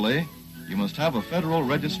legally, you must have a federal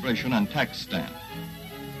registration and tax stamp.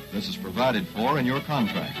 This is provided for in your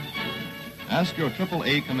contract. Ask your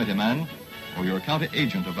AAA committeeman or your county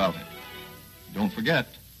agent about it. Don't forget,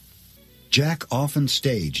 Jack often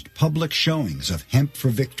staged public showings of Hemp for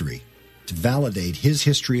Victory to validate his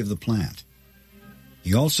history of the plant.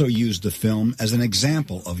 He also used the film as an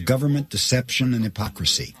example of government deception and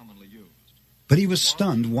hypocrisy. But he was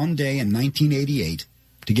stunned one day in 1988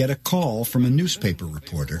 to get a call from a newspaper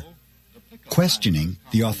reporter questioning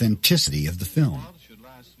the authenticity of the film.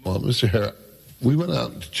 Well, Mr. Hare, we went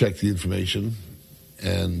out to check the information,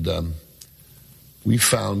 and we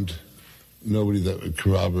found nobody that would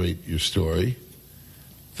corroborate your story,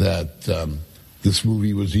 that this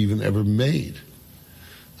movie was even ever made.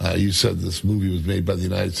 You said this movie was made by the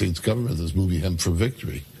United States government, this movie Hemp for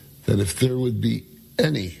Victory. That if there would be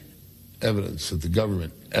any evidence that the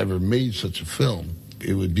government ever made such a film,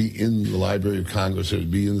 it would be in the Library of Congress, it would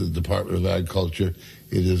be in the Department of Agriculture.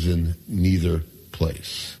 It is in neither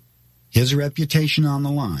place. His reputation on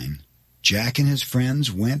the line, Jack and his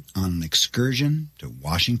friends went on an excursion to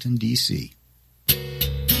Washington, D.C.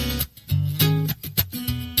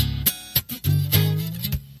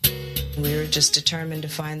 We were just determined to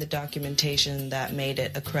find the documentation that made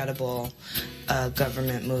it a credible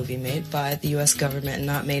government movie made by the U.S. government and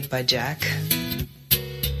not made by Jack.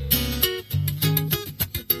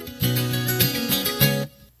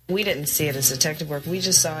 We didn't see it as detective work. We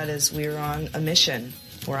just saw it as we were on a mission.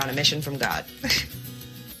 We're on a mission from God.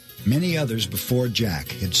 Many others before Jack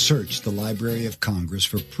had searched the Library of Congress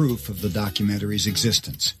for proof of the documentary's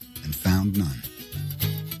existence and found none.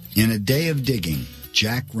 In a day of digging,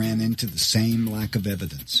 Jack ran into the same lack of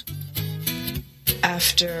evidence.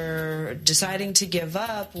 After deciding to give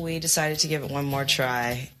up, we decided to give it one more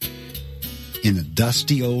try. In a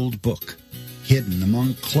dusty old book, hidden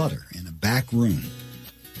among clutter in a back room,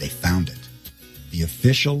 they found it. The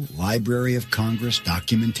official Library of Congress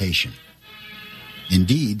documentation.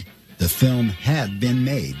 Indeed, the film had been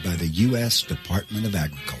made by the U.S. Department of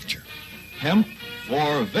Agriculture. Hemp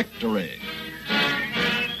for Victory.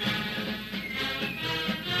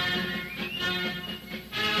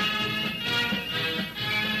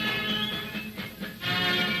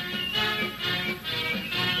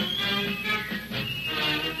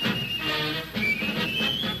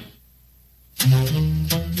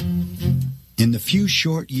 In the few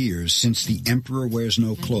short years since The Emperor Wears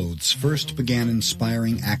No Clothes first began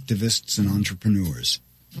inspiring activists and entrepreneurs,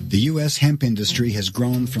 the U.S. hemp industry has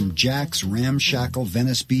grown from Jack's ramshackle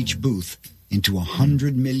Venice Beach booth into a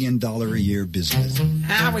 $100 million a year business.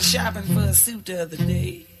 I was shopping for a suit the other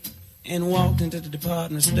day and walked into the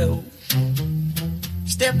department store.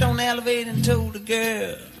 Stepped on the elevator and told the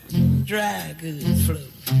girl, dry goods flow.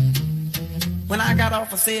 When I got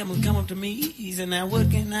off, a salesman come up to me. He said, now what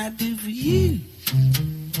can I do for you?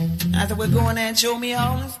 I said, well, go in there and show me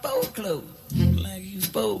all them sport clothes like you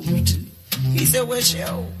supposed to. He said, well,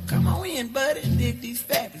 sure. Come on in, buddy, and dig these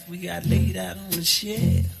fabrics we got laid out on the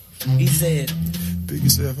shelf. He said, pick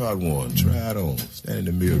yourself out one, try it on, stand in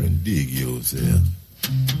the mirror and dig yourself.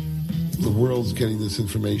 The world's getting this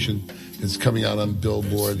information. It's coming out on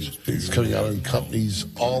billboards. It's coming out on companies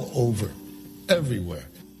all over, everywhere.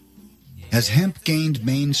 As hemp gained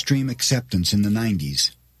mainstream acceptance in the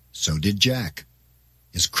 90s, so did Jack.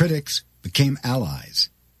 His critics became allies.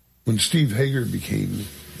 When Steve Hager became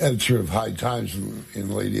editor of High Times in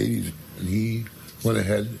the late 80s, and he went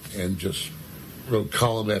ahead and just wrote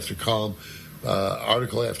column after column,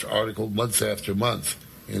 article after article, month after month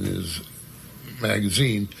in his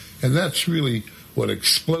magazine, and that's really what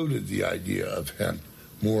exploded the idea of hemp,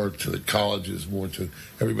 more to the colleges, more to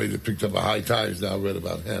everybody that picked up a High Times now read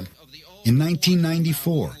about hemp. In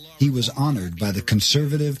 1994, he was honored by the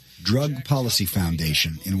conservative Drug Policy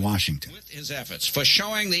Foundation in Washington. His efforts for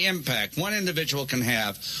showing the impact one individual can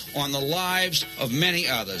have on the lives of many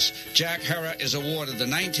others. Jack Herer is awarded the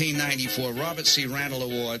 1994 Robert C. Randall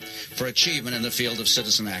Award for achievement in the field of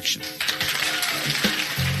citizen action.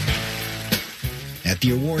 At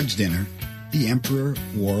the awards dinner, the Emperor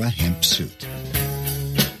wore a hemp suit.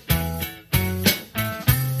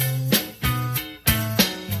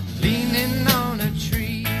 Leaning on a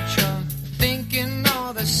tree trunk, thinking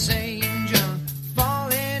all the same junk,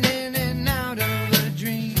 falling in and out of a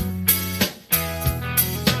dream.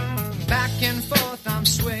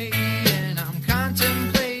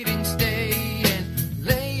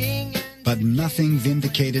 But nothing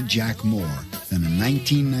vindicated Jack more than a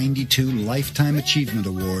 1992 Lifetime Achievement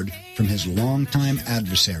Award from his longtime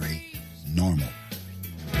adversary, Normal.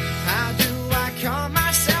 How do I calm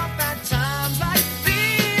myself at times like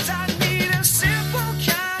these? I need a simple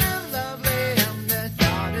kind of lovely, and the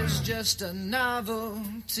thought is just a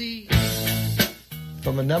novelty.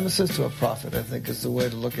 From a nemesis to a prophet, I think is the way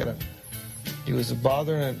to look at it. He was a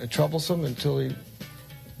bother and troublesome until we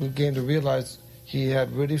began to realize he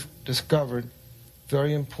had really discovered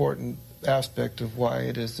very important aspect of why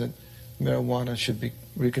it is that marijuana should be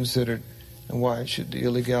reconsidered and why the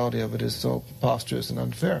illegality of it is so preposterous and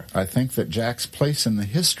unfair. I think that Jack's place in the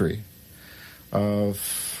history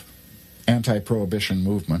of anti-prohibition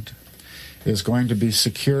movement is going to be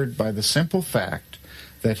secured by the simple fact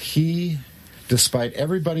that he, despite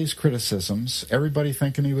everybody's criticisms, everybody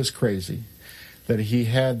thinking he was crazy, that he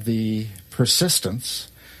had the persistence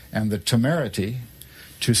and the temerity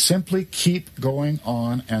to simply keep going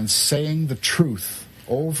on and saying the truth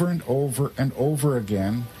over and over and over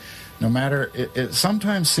again, no matter, it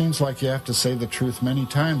sometimes seems like you have to say the truth many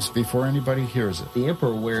times before anybody hears it. The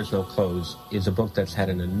Emperor Wears No Clothes is a book that's had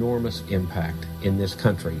an enormous impact in this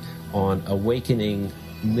country on awakening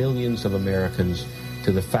millions of Americans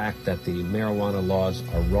to the fact that the marijuana laws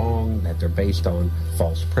are wrong, that they're based on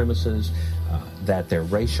false premises, that they're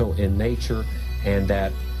racial in nature, and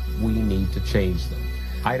that we need to change them.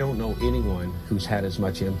 I don't know anyone who's had as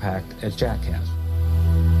much impact as Jack has.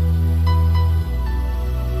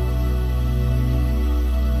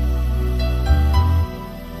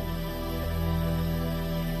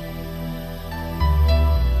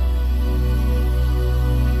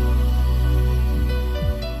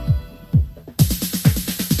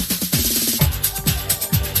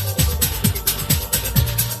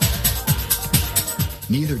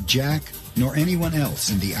 Neither Jack nor anyone else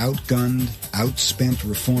in the outgunned, outspent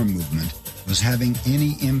reform movement was having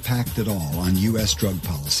any impact at all on U.S. drug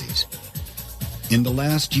policies. In the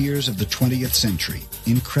last years of the 20th century,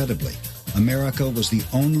 incredibly, America was the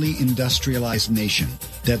only industrialized nation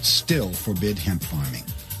that still forbid hemp farming,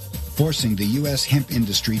 forcing the U.S. hemp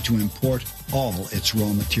industry to import all its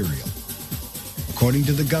raw material. According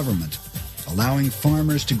to the government, allowing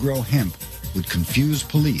farmers to grow hemp would confuse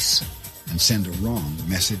police and send a wrong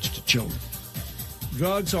message to children.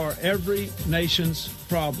 Drugs are every nation's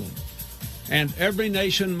problem, and every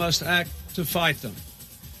nation must act to fight them.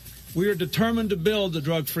 We are determined to build the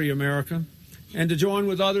drug-free America and to join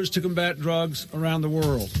with others to combat drugs around the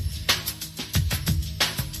world.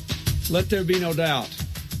 Let there be no doubt,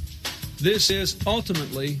 this is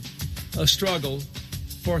ultimately a struggle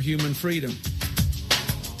for human freedom.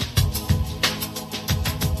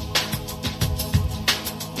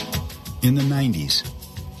 In the 90s,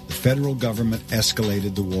 the federal government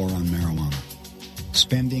escalated the war on marijuana,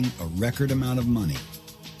 spending a record amount of money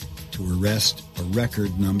to arrest a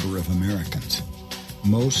record number of Americans,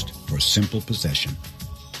 most for simple possession.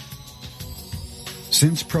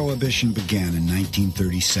 Since Prohibition began in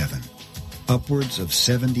 1937, upwards of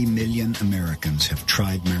 70 million Americans have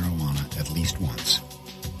tried marijuana at least once.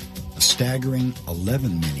 A staggering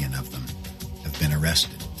 11 million of them have been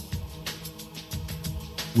arrested.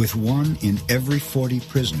 With 1 in every 40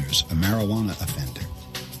 prisoners a marijuana offender,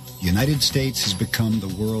 the United States has become the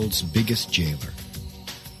world's biggest jailer.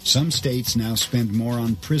 Some states now spend more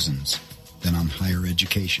on prisons than on higher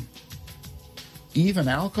education. Even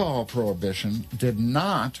alcohol prohibition did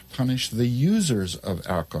not punish the users of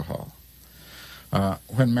alcohol.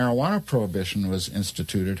 When marijuana prohibition was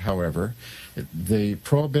instituted, however, the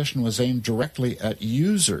prohibition was aimed directly at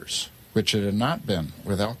users, which it had not been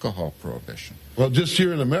with alcohol prohibition. Well, just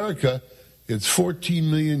here in America, it's 14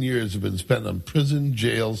 million years have been spent on prison,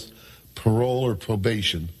 jails, parole, or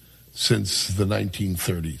probation since the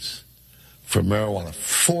 1930s for marijuana.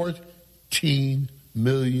 14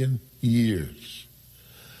 million years.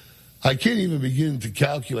 I can't even begin to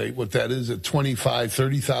calculate what that is at $25,000,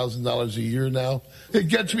 $30,000 a year now. It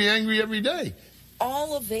gets me angry every day.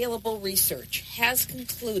 All available research has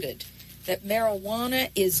concluded that marijuana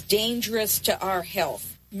is dangerous to our health.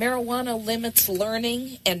 Marijuana limits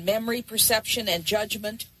learning and memory perception and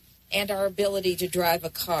judgment and our ability to drive a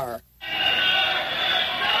car.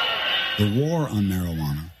 The war on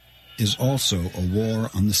marijuana is also a war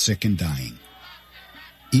on the sick and dying.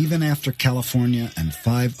 Even after California and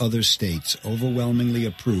 5 other states overwhelmingly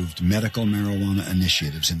approved medical marijuana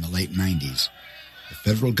initiatives in the late 90s, the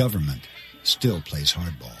federal government still plays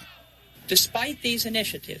hardball. Despite these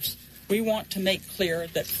initiatives, we want to make clear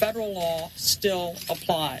that federal law still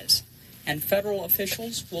applies, and federal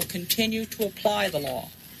officials will continue to apply the law,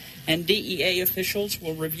 and DEA officials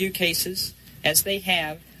will review cases, as they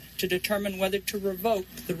have, to determine whether to revoke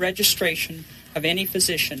the registration of any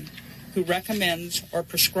physician who recommends or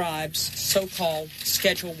prescribes so-called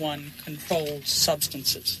Schedule I controlled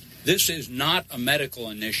substances. This is not a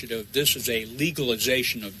medical initiative. This is a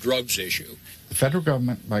legalization of drugs issue. The federal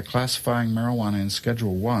government, by classifying marijuana in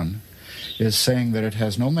Schedule I, is saying that it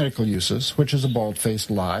has no medical uses, which is a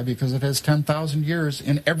bald-faced lie because it has 10,000 years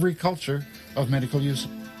in every culture of medical use.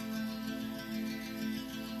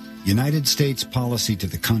 United States policy to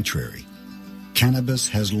the contrary. Cannabis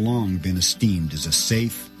has long been esteemed as a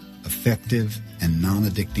safe, effective, and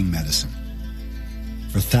non-addicting medicine.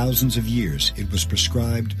 For thousands of years, it was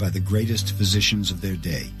prescribed by the greatest physicians of their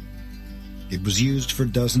day. It was used for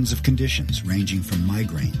dozens of conditions ranging from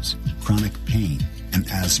migraines, chronic pain, and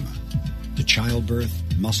asthma, to childbirth,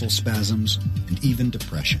 muscle spasms, and even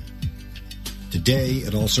depression. Today,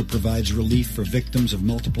 it also provides relief for victims of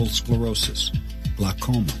multiple sclerosis,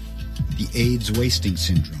 glaucoma, the AIDS wasting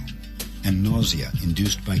syndrome, and nausea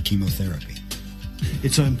induced by chemotherapy.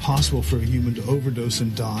 It's impossible for a human to overdose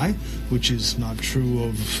and die, which is not true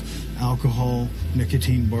of alcohol,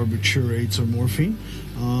 nicotine, barbiturates, or morphine.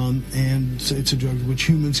 And it's a drug which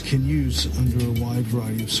humans can use under a wide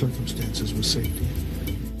variety of circumstances with safety.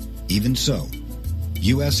 Even so,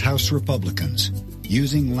 U.S. House Republicans,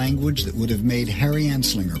 using language that would have made Harry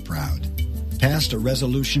Anslinger proud, passed a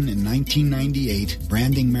resolution in 1998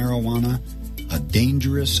 branding marijuana a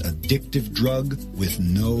dangerous, addictive drug with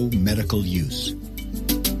no medical use.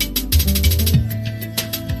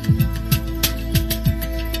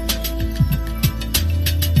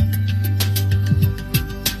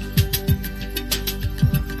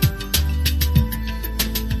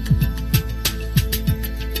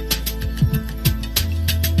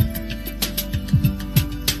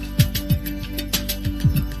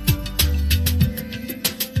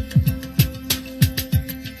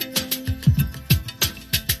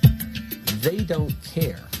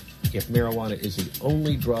 Marijuana is the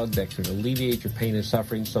only drug that can alleviate your pain and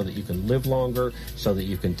suffering so that you can live longer, so that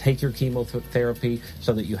you can take your chemotherapy,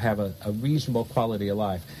 so that you have a reasonable quality of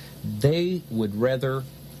life. They would rather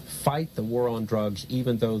fight the war on drugs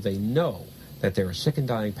even though they know that there are sick and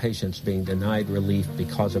dying patients being denied relief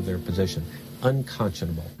because of their position.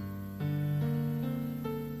 Unconscionable.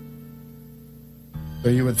 So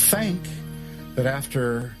you would think that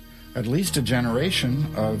after at least a generation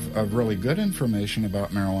of really good information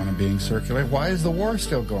about marijuana being circulated, why is the war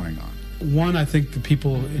still going on? One, I think the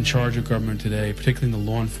people in charge of government today, particularly in the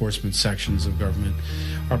law enforcement sections of government,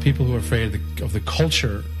 are people who are afraid of the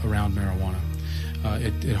culture around marijuana.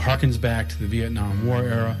 It harkens back to the Vietnam War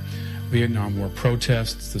era, Vietnam War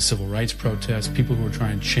protests, the civil rights protests, people who are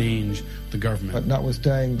trying to change the government. But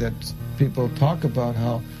notwithstanding that people talk about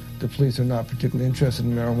how the police are not particularly interested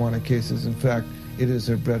in marijuana cases, in fact, it is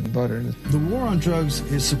their bread and butter. The war on drugs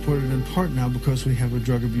is supported in part now because we have a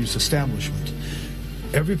drug abuse establishment.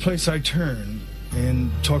 Every place I turn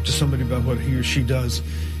and talk to somebody about what he or she does,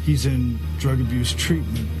 he's in drug abuse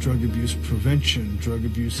treatment, drug abuse prevention, drug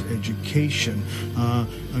abuse education,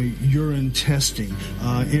 urine testing,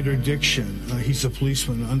 interdiction. He's a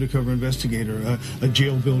policeman, an undercover investigator, a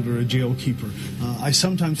jail builder, a jail keeper. I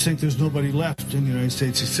sometimes think there's nobody left in the United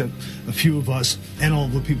States except a few of us and all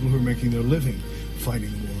the people who are making their living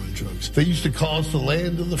fighting the war on drugs. They used to call us the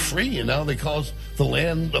land of the free, and now they call us the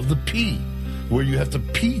land of the pea, where you have to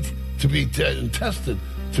pee to be tested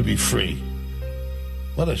to be free.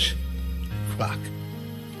 What a crock.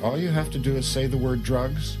 All you have to do is say the word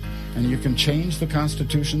drugs, and you can change the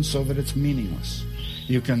Constitution so that it's meaningless.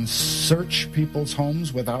 You can search people's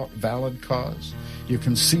homes without valid cause. You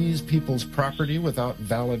can seize people's property without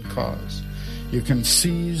valid cause. You can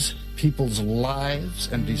seize people's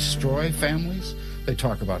lives and destroy families. They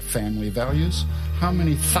talk about family values. How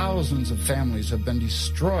many thousands of families have been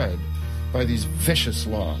destroyed by these vicious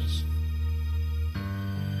laws?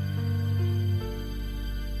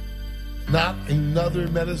 Not another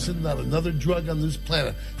medicine, not another drug on this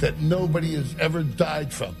planet that nobody has ever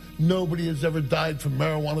died from. Nobody has ever died from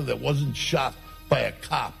marijuana that wasn't shot by a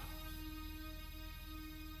cop.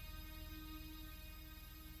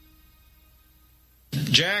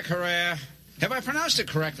 Jack Herrera. Have I pronounced it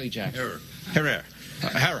correctly, Jack? Herrera.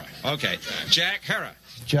 Herrera. Okay. Jack Herrera.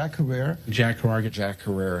 Jack Herrera. Jack Herrera. Jack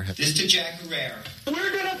Herrera. This to Jack Herrera.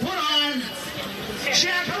 We're going to put on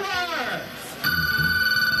Jack Herrera.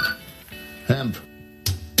 Hemp.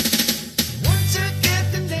 Once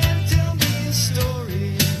again, the man tell me a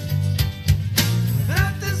story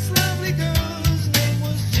about this lovely girl whose name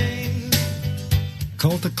was Jane.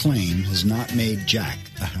 Cult acclaim has not made Jack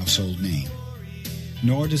a household name,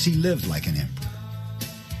 nor does he live like an emperor.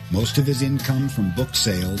 Most of his income from book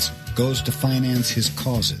sales goes to finance his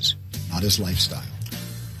causes, not his lifestyle.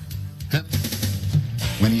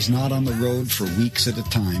 When he's not on the road for weeks at a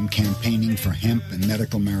time campaigning for hemp and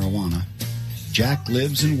medical marijuana, Jack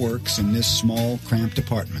lives and works in this small, cramped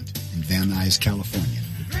apartment in Van Nuys, California.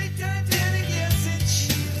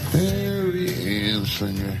 Harry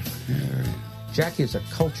Anslinger. Harry. Jack is a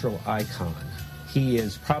cultural icon. He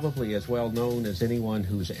is probably as well known as anyone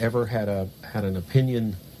who's ever had an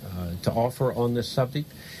opinion to offer on this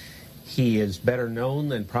subject. He is better known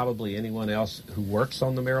than probably anyone else who works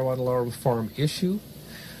on the marijuana law reform issue.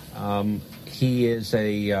 He is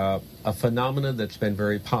a phenomenon that's been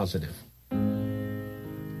very positive.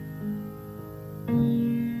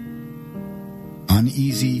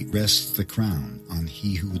 Uneasy rests the crown on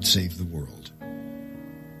he who would save the world.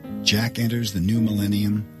 Jack enters the new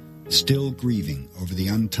millennium still grieving over the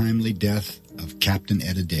untimely death of Captain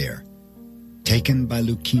Ed Adair, taken by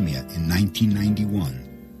leukemia in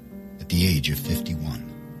 1991 at the age of 51.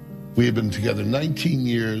 We have been together 19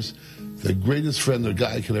 years, the greatest friend a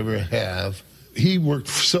guy could ever have. He worked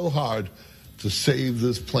so hard to save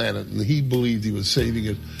this planet, and he believed he was saving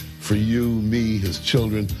it for you, me, his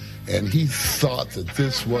children, and he thought that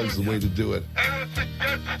this was the way to do it. And it's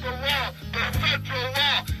against the law, the federal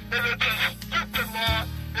law, and it's a stupid law,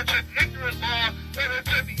 it's an ignorant law, and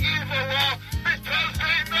it's an evil law, because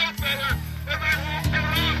they know better, and they won't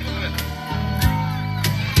get off of it.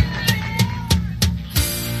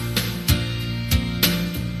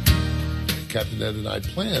 Captain Ed and I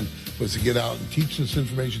planned was to get out and teach this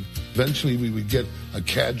information. Eventually we would get a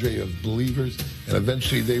cadre of believers, and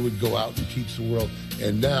eventually they would go out and teach the world.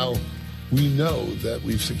 And now we know that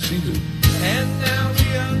we've succeeded. And now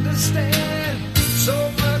we understand so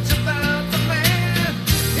much about the man.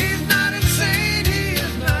 He's not insane, he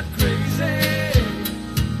is not crazy.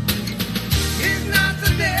 He's not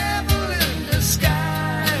the devil in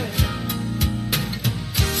disguise.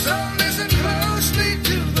 So listen closely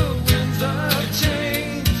to the winds of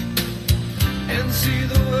change and see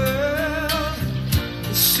the world,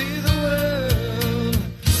 see the world,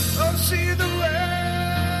 oh, see the world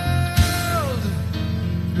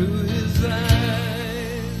through his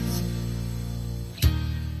eyes.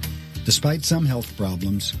 Despite some health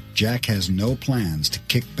problems, Jack has no plans to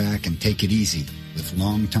kick back and take it easy with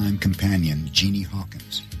longtime companion Jeannie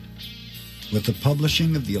Hawkins. With the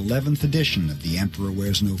publishing of the 11th edition of The Emperor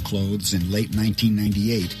Wears No Clothes in late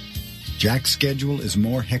 1998, Jack's schedule is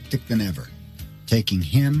more hectic than ever, taking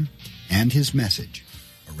him and his message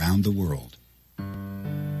around the world.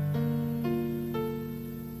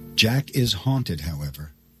 Jack is haunted,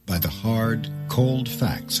 however, by the hard, cold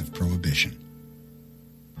facts of Prohibition.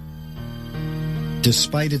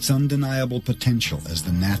 Despite its undeniable potential as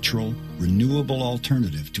the natural, renewable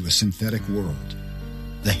alternative to a synthetic world,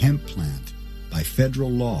 the hemp plant, by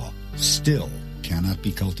federal law, still cannot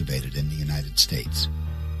be cultivated in the United States.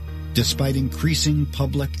 Despite increasing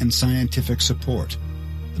public and scientific support,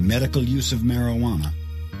 the medical use of marijuana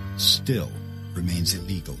still remains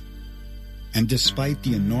illegal. And despite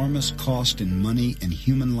the enormous cost in money and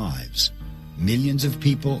human lives, millions of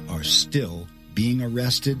people are still being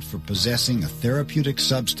arrested for possessing a therapeutic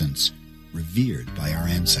substance revered by our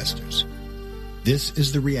ancestors. This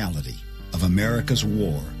is the reality of America's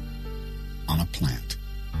war on a plant.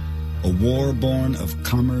 A war born of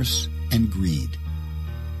commerce and greed.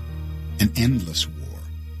 An endless war.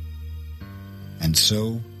 And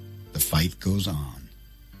so, the fight goes on.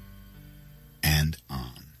 And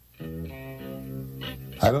on.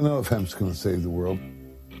 I don't know if hemp's going to save the world,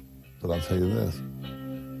 but I'll tell you this.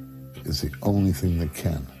 It's the only thing that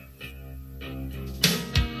can.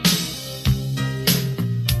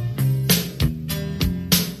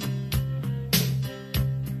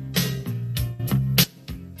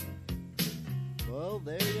 Well,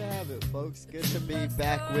 there you have it, folks. Good to be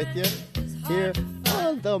back with you here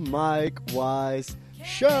on the Mike Wise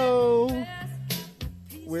Show.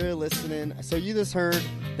 We're listening. So you just heard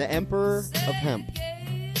The Emperor of Hemp.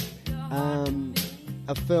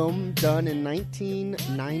 A film done in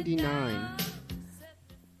 1999.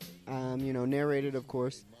 Narrated, of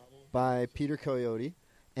course, by Peter Coyote.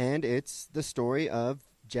 And it's the story of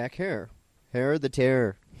Jack Hare. Hare the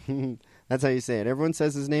Terror. That's how you say it. Everyone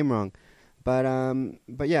says his name wrong. But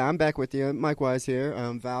yeah, I'm back with you. Mike Wise here.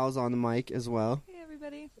 Val's on the mic as well. Hey,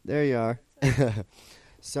 everybody. There you are.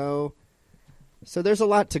 So there's a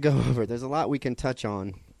lot to go over. There's a lot we can touch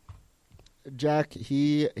on. Jack,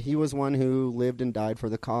 he was one who lived and died for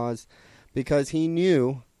the cause because he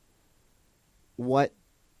knew what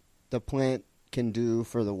the plant can do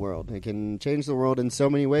for the world. It can change the world in so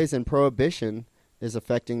many ways, and Prohibition is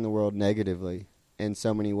affecting the world negatively. in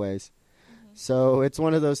so many ways. So it's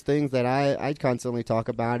one of those things that I constantly talk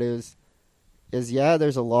about is yeah,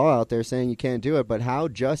 there's a law out there saying you can't do it, but how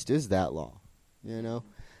just is that law? You know,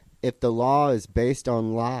 if the law is based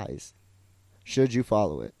on lies, should you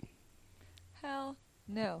follow it? Hell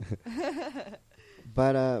no.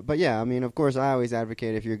 But yeah, I mean, of course, I always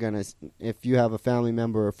advocate if you have a family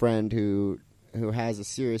member or friend who has a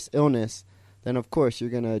serious illness, then of course you're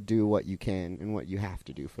gonna do what you can and what you have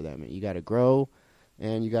to do for them. You got to grow,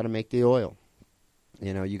 and you got to make the oil.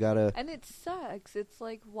 You know, you got to. And it sucks. It's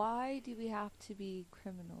like, why do we have to be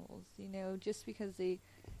criminals? You know, just because they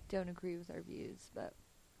don't agree with our views. But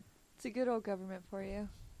it's a good old government for you.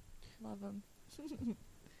 Love them.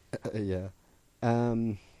 Yeah.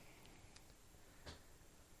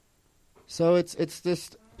 So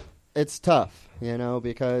it's tough, you know,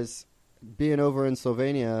 because being over in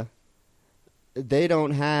Slovenia, they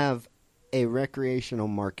don't have a recreational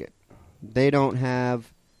market. They don't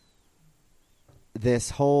have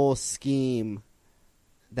this whole scheme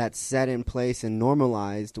that's set in place and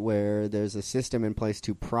normalized where there's a system in place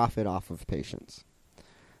to profit off of patients.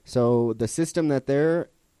 So the system that they're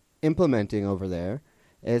implementing over there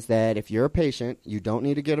is that if you're a patient, you don't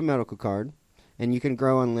need to get a medical card, and you can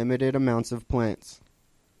grow unlimited amounts of plants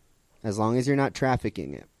as long as you're not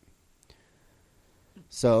trafficking it.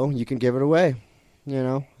 So you can give it away, you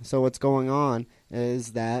know. So what's going on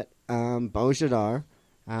is that Bojidar,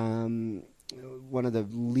 one of the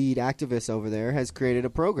lead activists over there, has created a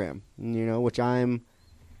program, you know, which I'm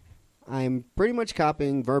pretty much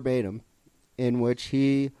copying verbatim, in which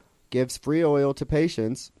he gives free oil to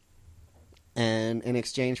patients and in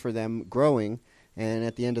exchange for them growing, and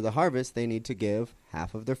at the end of the harvest they need to give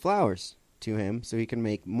half of their flowers to him so he can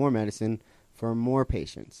make more medicine for more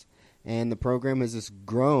patients. And the program has just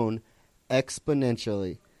grown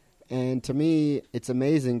exponentially. And to me, it's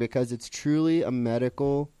amazing because it's truly a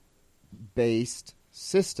medical-based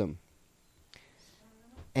system.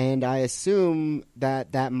 And I assume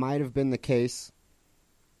that that might have been the case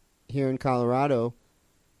here in Colorado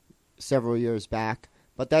several years back,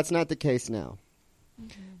 but that's not the case now.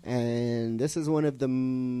 Mm-hmm. And this is one of the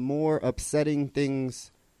more upsetting things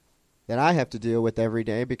that I have to deal with every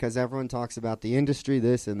day, because everyone talks about the industry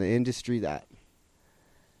this and the industry that.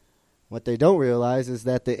 What they don't realize is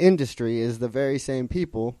that the industry is the very same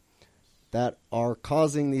people that are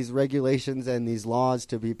causing these regulations and these laws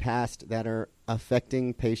to be passed that are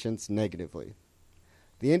affecting patients negatively.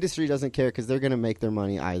 The industry doesn't care because they're going to make their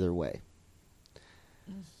money either way.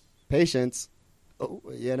 Patients,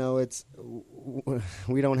 you know,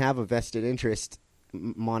 we don't have a vested interest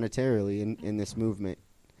monetarily in this movement.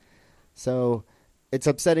 So it's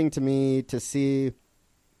upsetting to me to see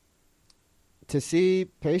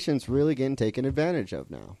patients really getting taken advantage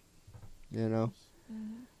of now, you know.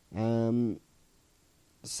 Mm-hmm.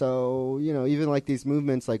 So, you know, even like these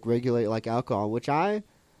movements like regulate like alcohol, which I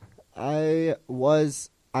was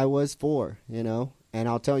for, you know, and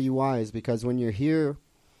I'll tell you why, is because when you're here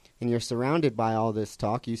and you're surrounded by all this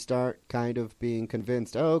talk, you start kind of being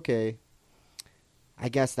convinced, oh, okay, I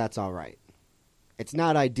guess that's all right. It's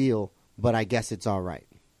not ideal, but I guess it's all right.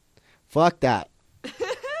 Fuck that.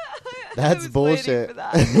 That's bullshit.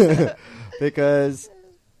 That. Because,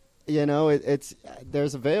 you know,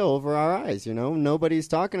 there's a veil over our eyes, you know. Nobody's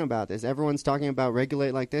talking about this. Everyone's talking about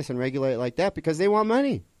regulate like this and regulate like that because they want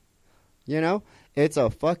money. You know, it's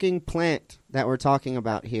a fucking plant that we're talking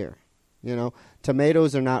about here. You know,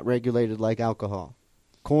 tomatoes are not regulated like alcohol.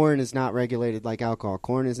 Corn is not regulated like alcohol.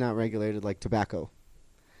 Corn is not regulated like tobacco.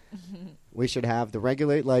 We should have the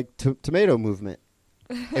regulate like tomato movement.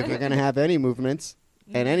 If you're going to have any movements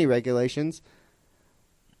and any regulations,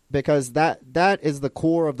 because that is the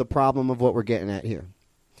core of the problem of what we're getting at here,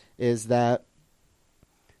 is that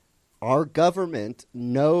our government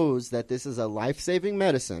knows that this is a life-saving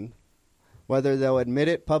medicine. Whether they'll admit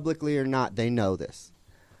it publicly or not, they know this.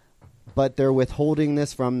 But they're withholding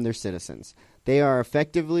this from their citizens. They are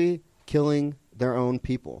effectively killing their own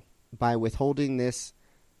people by withholding this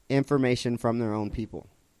information from their own people.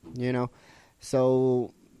 You know?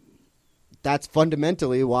 So that's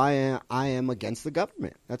fundamentally why I am against the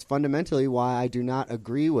government. That's fundamentally why I do not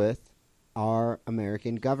agree with our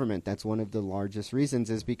American government. That's one of the largest reasons,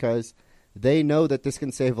 is because they know that this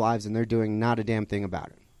can save lives and they're doing not a damn thing about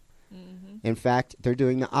it. Mm-hmm. In fact, they're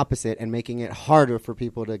doing the opposite and making it harder for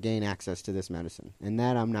people to gain access to this medicine. And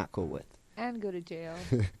that I'm not cool with. And go to jail.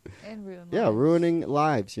 And ruin lives. Yeah, ruining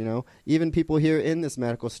lives, you know. Even people here in this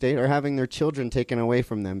medical state are having their children taken away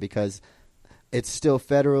from them because it's still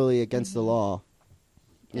federally against the law.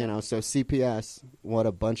 You know, so CPS, what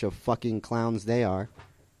a bunch of fucking clowns they are.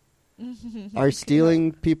 are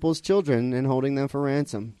stealing people's children and holding them for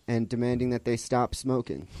ransom and demanding that they stop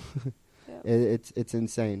smoking. It's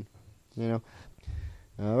insane, you know.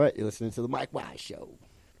 All right, you're listening to the Mike Wise Show.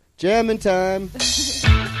 Jamming time.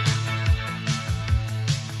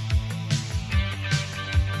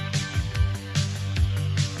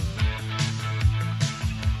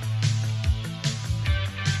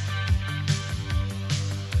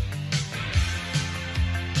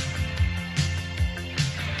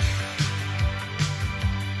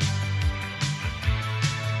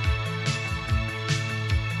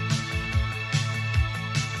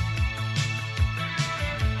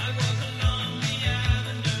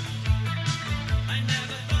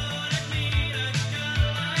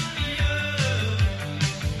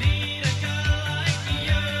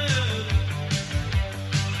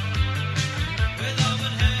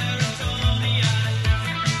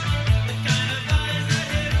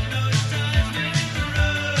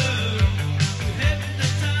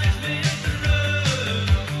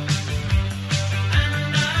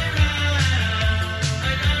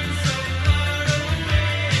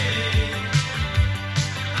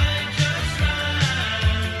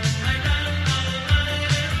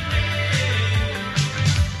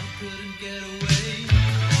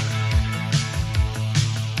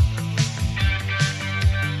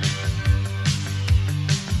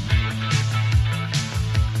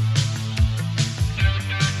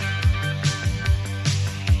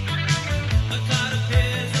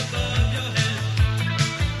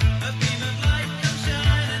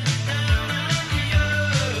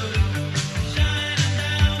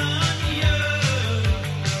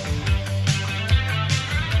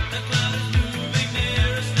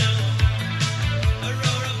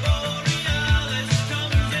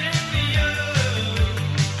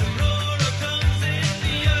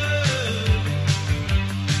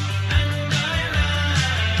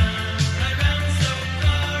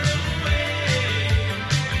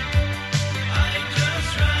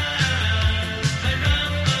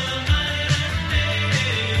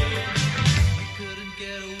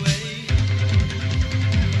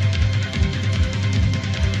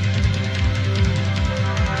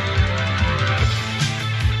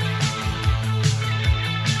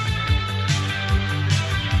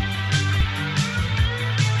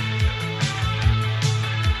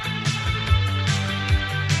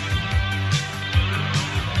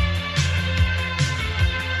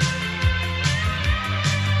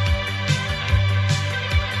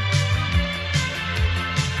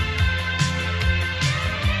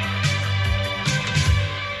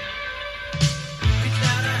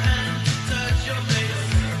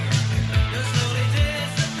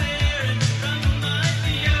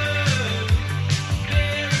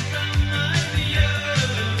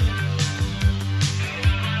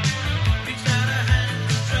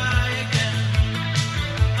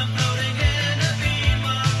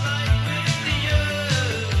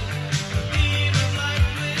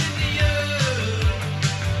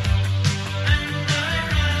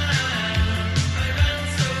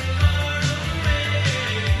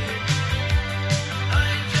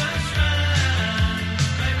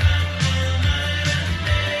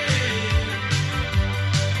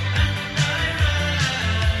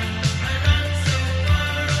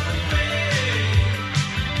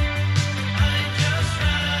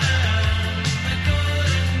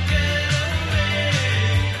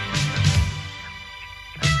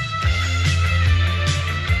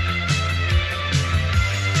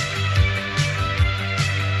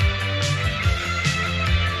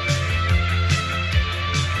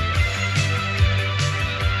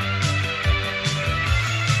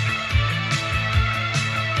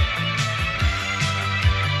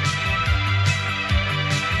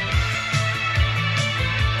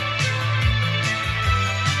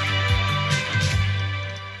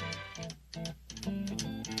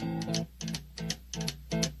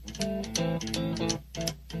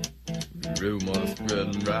 rumors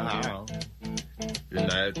spreading round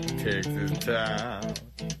United Texas town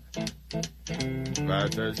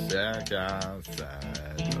about the shack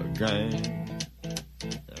outside the game.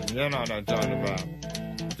 And you know what I'm talking about.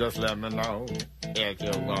 Just let me know if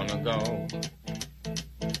you're gonna go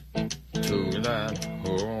to that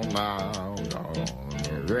home out on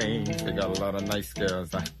the range. They got a lot of nice girls.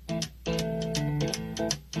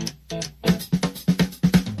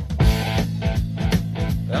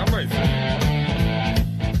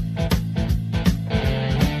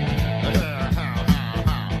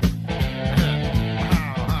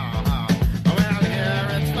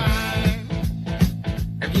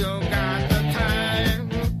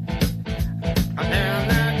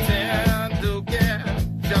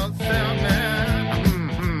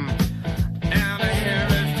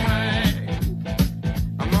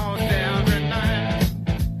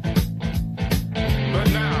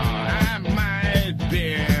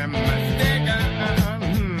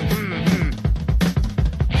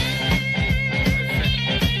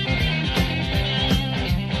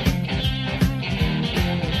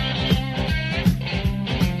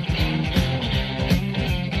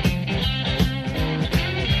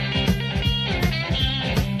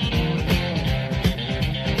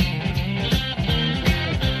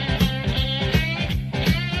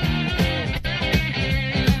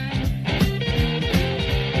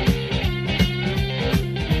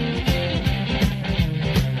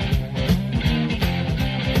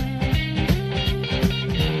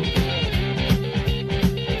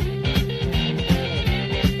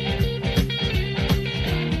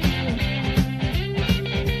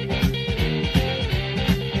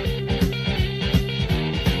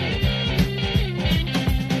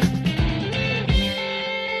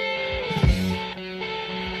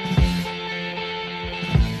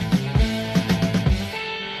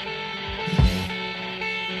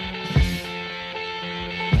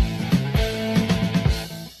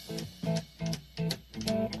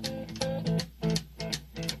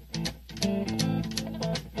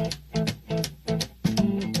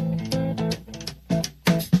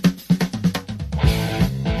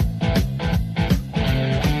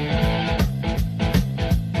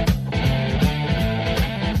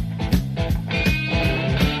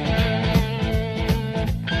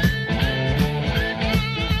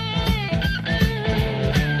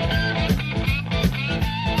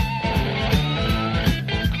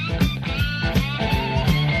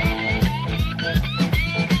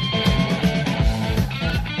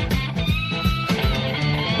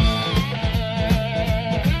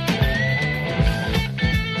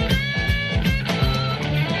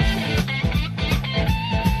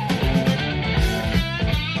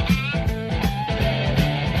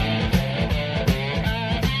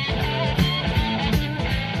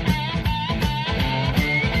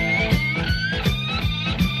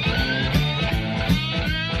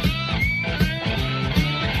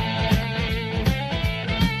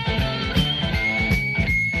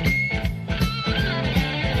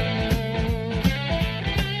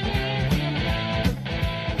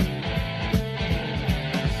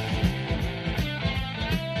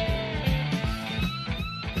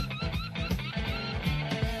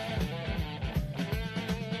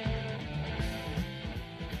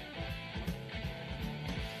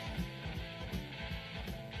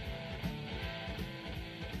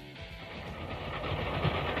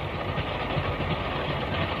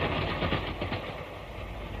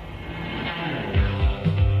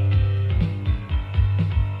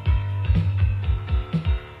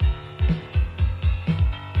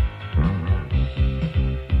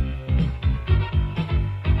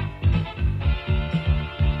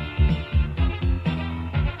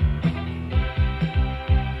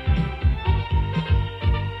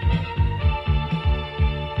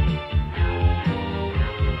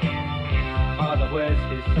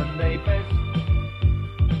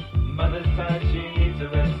 need to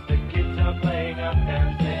rest. The kids are playing up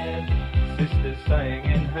downstairs. Sister's sighing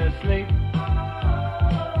in her sleep.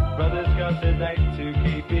 Brother's got a date to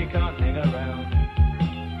keep, he can't hang around.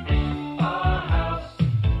 Our house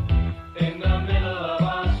in the middle of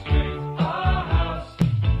our street. Our house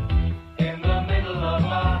in the middle of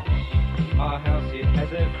our house. It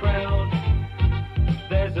has a crowd.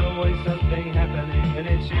 There's always something happening, and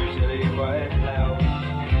it's usually quite loud.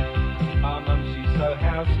 Our mum, she's so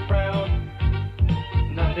house proud.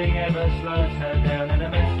 Nothing ever slows her down, and a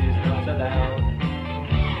mess is not allowed.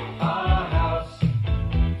 Our house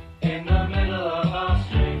in the middle of our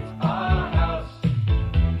street. Our house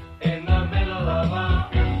in the middle of our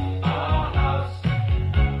house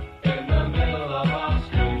in the middle of our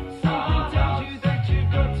street. Our house you that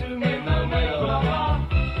you've got to in the middle of our.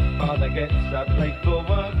 Father gets up late for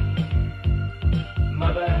work.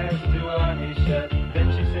 Mother has to iron his shirt. Then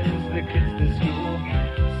she sends the kids to school.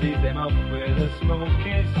 Sees them off with a small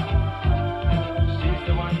kiss. She's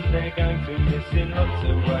the one they're going to miss in lots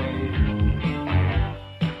of ways.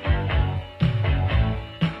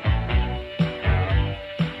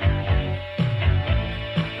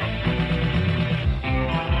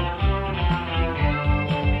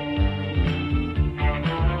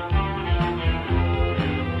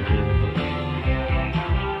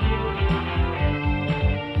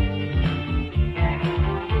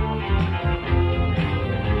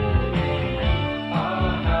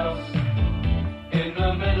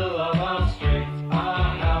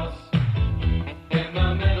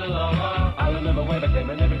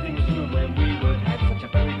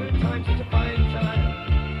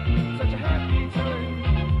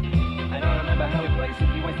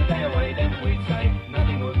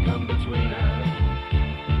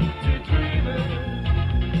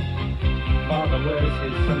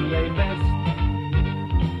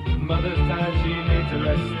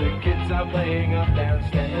 Playing up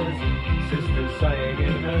downstairs, sister's sighing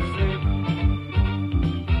in her sleep.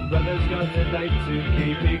 Brother's got a date to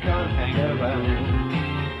keep, he can't hang around.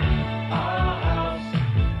 Our house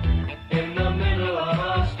in the middle of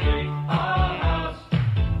our street. Our house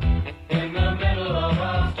in the middle of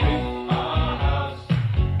our street. Our house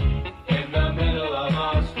in the middle of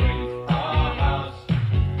our street. Our house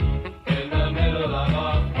in the middle of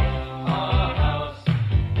our house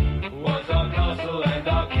was our castle and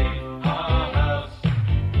our king.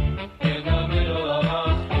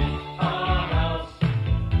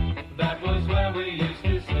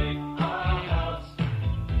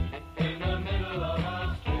 In the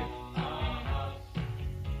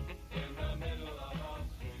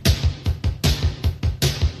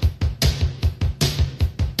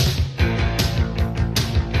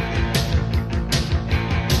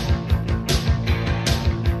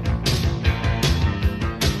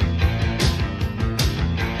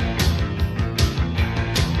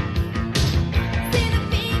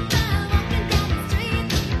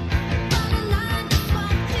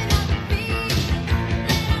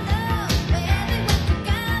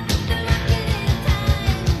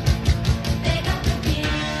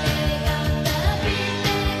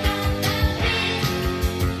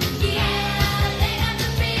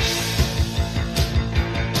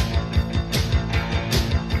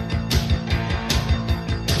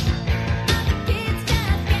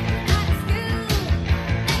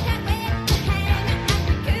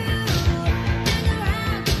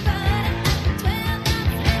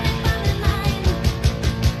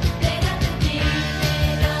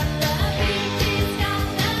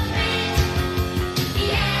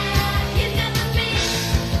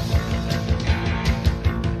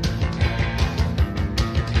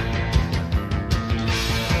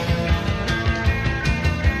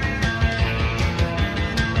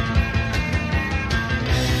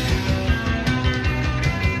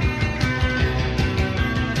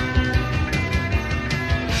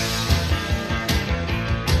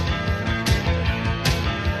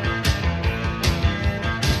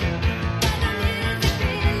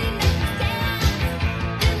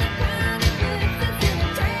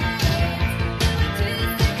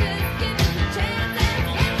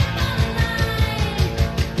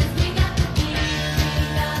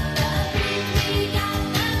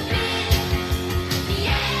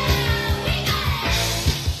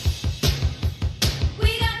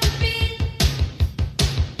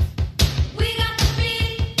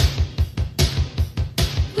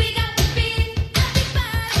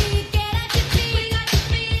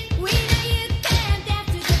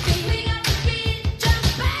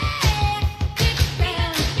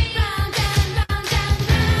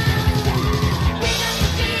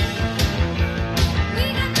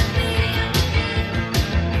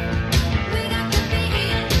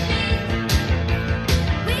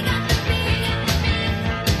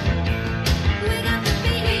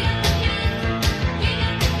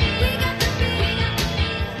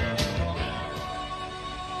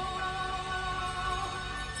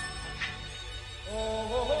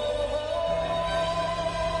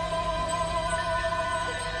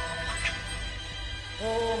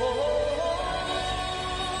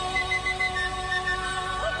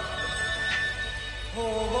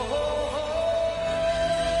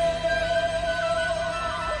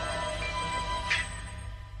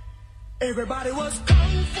Everybody was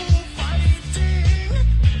kung fu fighting.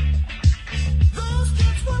 Those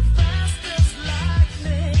kids were fast as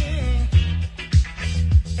lightning.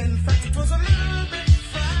 In fact, it was a little bit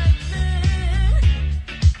frightening.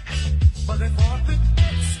 But they fought with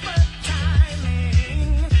expert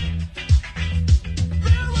timing.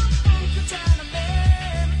 There were funky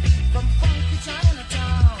Chinamen from funky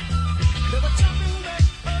Chinatown. They were chopping them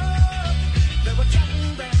up, they were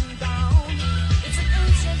chopping them down. It's an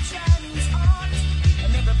ancient Chinese art,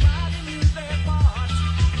 and everybody knew their part.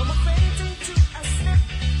 From a fainting to a slip,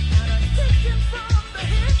 and a kicking from the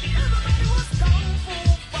hip. Everybody was kung fu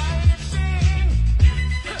fighting.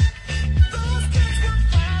 Those kids were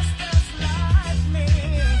fast as lightning.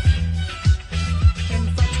 In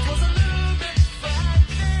fact, it was a little bit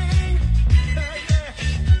frightening.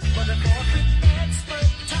 But they fought with expert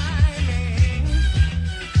timing.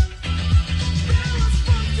 There was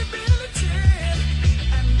Funky Billy Chin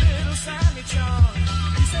and Little Sammy Chung.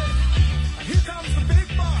 He said, "Here comes the big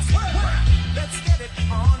boss. Let's get it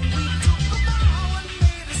on." We took the bow and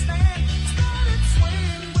made a stand. Started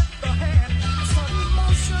swaying with the hand. Sudden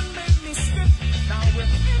motion made me skip. Now we're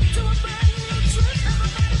into a brand new trip.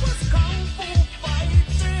 Everybody was kung fu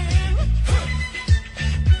fighting.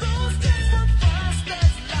 Those kids were fast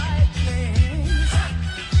as lightning.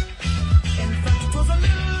 In fact, it was a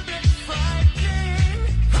little bit frightening.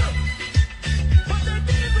 But they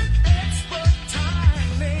did it with expert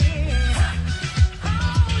timing.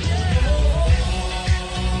 Oh, yeah. Everybody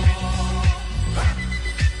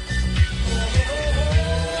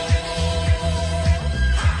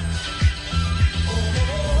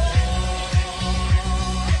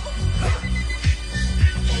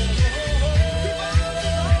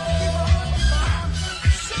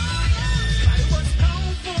was kung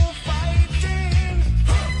fu fighting.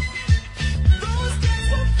 Those kids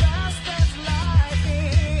were fast as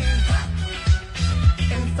lightning.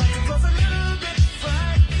 In fact, it was a little bit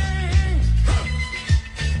frightening.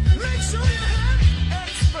 Make sure you have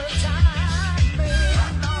expert timing.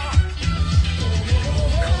 Kung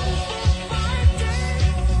fu fighting.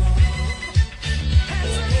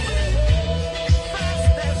 Hands and feet,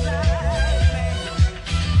 fast as lightning.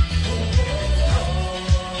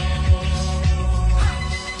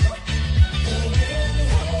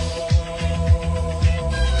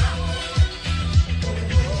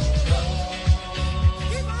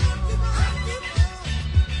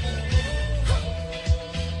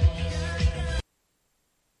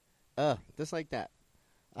 Just like that.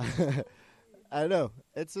 I know.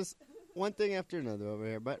 It's just one thing after another over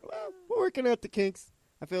here. But, well, we're working out the kinks.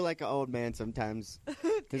 I feel like an old man sometimes.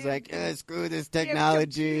 He's like, screw this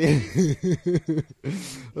technology.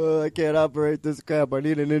 Oh, I can't operate this crap. I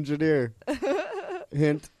need an engineer.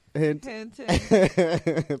 Hint. Hint, hint.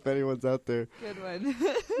 If anyone's out there. Good one.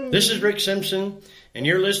 This is Rick Simpson, and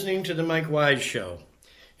you're listening to The Mike Wise Show.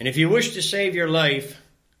 And if you wish to save your life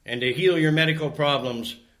and to heal your medical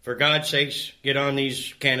problems, for God's sakes, get on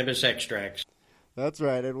these cannabis extracts. That's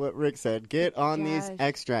right, and what Rick said. Get on these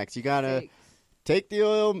extracts. You gotta take the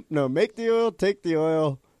oil, make the oil, take the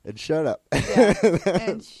oil, and shut up. Yeah,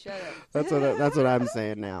 and shut up. That's what I'm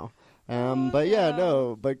saying now.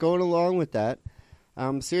 But going along with that,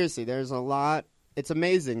 seriously, there's a lot. It's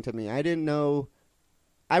amazing to me. I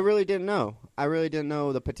really didn't know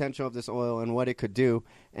the potential of this oil and what it could do.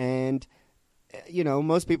 And,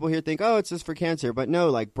 most people here think, oh, it's just for cancer. But no,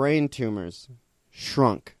 like brain tumors,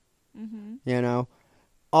 shrunk,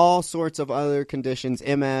 all sorts of other conditions,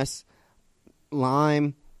 MS,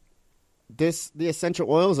 Lyme. The essential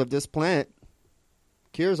oils of this plant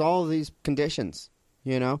cures all of these conditions,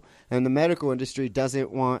 and the medical industry doesn't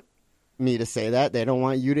want me to say that. They don't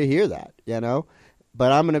want you to hear that,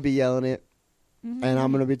 but I'm going to be yelling it, and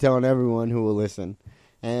I'm going to be telling everyone who will listen.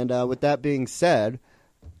 And with that being said,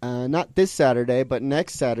 not this Saturday, but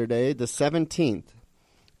next Saturday, the 17th,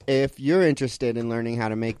 if you're interested in learning how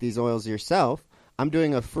to make these oils yourself, I'm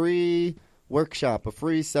doing a free workshop, a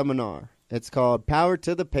free seminar. It's called Power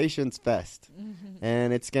to the Patients Fest,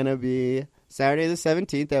 and it's going to be Saturday the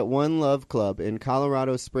 17th at One Love Club in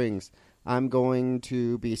Colorado Springs. I'm going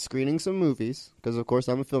to be screening some movies because, of course,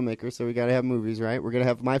 I'm a filmmaker, so we got to have movies, right? We're going to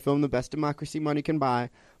have my film, The Best Democracy Money Can Buy,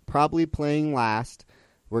 probably playing last.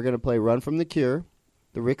 We're going to play Run from the Cure,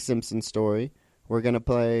 the Rick Simpson story. We're going to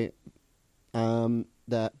play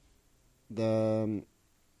the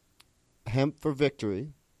Hemp for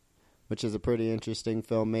Victory, which is a pretty interesting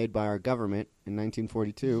film made by our government in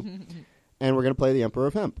 1942. And we're going to play The Emperor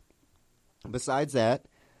of Hemp. Besides that,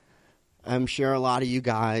 I'm sure a lot of you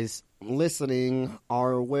guys listening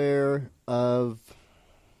are aware of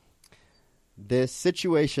this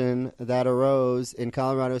situation that arose in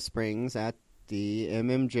Colorado Springs at the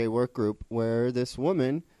MMJ work group where this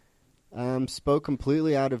woman spoke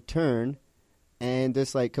completely out of turn and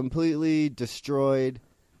just like completely destroyed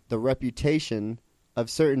the reputation of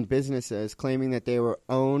certain businesses, claiming that they were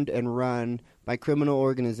owned and run by criminal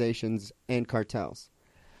organizations and cartels.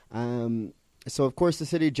 So, of course, the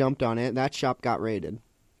city jumped on it. That shop got raided,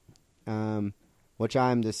 which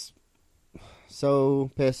I'm just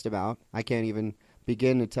so pissed about. I can't even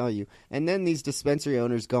begin to tell you. And then these dispensary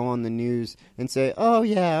owners go on the news and say, oh,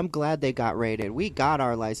 yeah, I'm glad they got raided. We got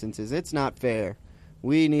our licenses. It's not fair.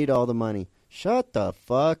 We need all the money. Shut the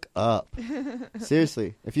fuck up.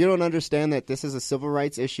 Seriously, if you don't understand that this is a civil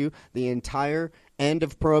rights issue, the entire end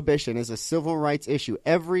of prohibition is a civil rights issue.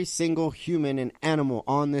 Every single human and animal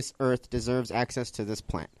on this earth deserves access to this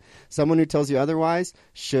plant. Someone who tells you otherwise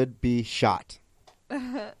should be shot.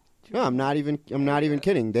 No, I'm not even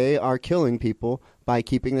kidding. They are killing people by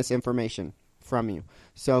keeping this information from you.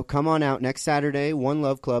 So come on out next Saturday, One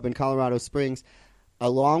Love Club in Colorado Springs.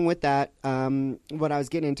 Along with that, what I was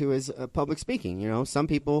getting into is public speaking. You know, some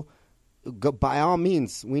people, by all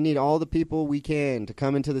means, we need all the people we can to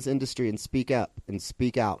come into this industry and speak up and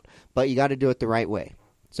speak out. But you got to do it the right way.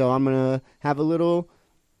 So I'm going to have a little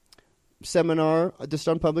seminar just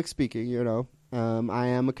on public speaking, you know. I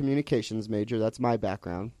am a communications major. That's my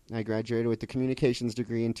background. I graduated with a communications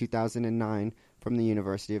degree in 2009 from the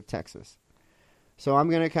University of Texas. So I'm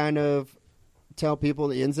going to kind of tell people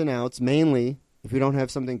the ins and outs, mainly. If you don't have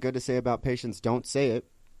something good to say about patients, don't say it,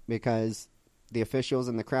 because the officials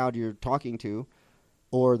and the crowd you're talking to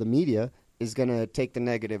or the media is going to take the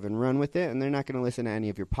negative and run with it, and they're not going to listen to any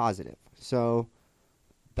of your positive. So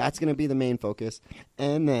that's going to be the main focus.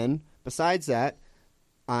 And then besides that,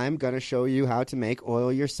 I'm going to show you how to make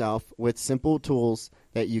oil yourself with simple tools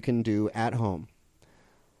that you can do at home.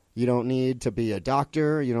 You don't need to be a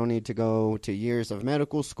doctor. You don't need to go to years of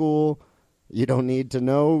medical school. You don't need to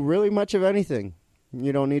know really much of anything.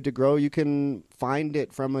 You don't need to grow. You can find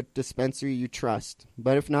it from a dispensary you trust.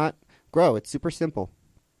 But if not, grow. It's super simple.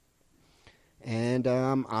 And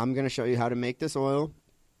I'm going to show you how to make this oil.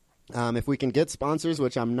 If we can get sponsors,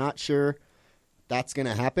 which I'm not sure that's going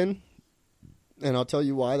to happen, and I'll tell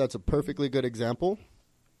you why. That's a perfectly good example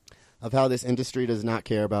of how this industry does not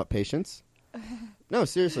care about patients. No,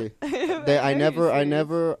 seriously. It's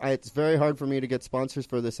very hard for me to get sponsors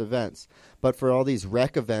for this events. But for all these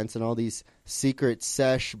rec events and all these secret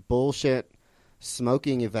sesh bullshit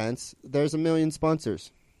smoking events, there's a million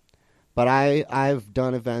sponsors. But I've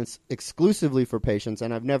done events exclusively for patients,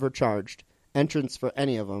 and I've never charged entrance for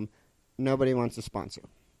any of them. Nobody wants to sponsor.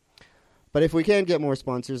 But if we can get more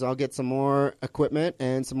sponsors, I'll get some more equipment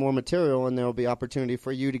and some more material, and there will be opportunity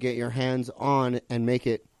for you to get your hands on and make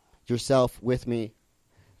it yourself with me,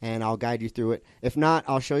 and I'll guide you through it. If not,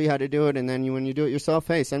 I'll show you how to do it, and then when you do it yourself,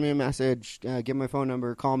 hey, send me a message, give my phone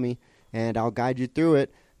number, call me, and I'll guide you through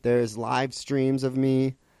it. There's live streams of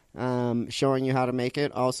me showing you how to make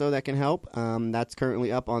it also that can help. That's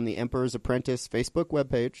currently up on the Emperor's Apprentice Facebook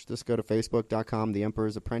webpage. Just go to facebook.com, The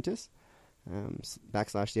Emperor's Apprentice, /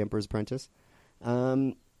 The Emperor's Apprentice.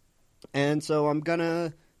 And so I'm going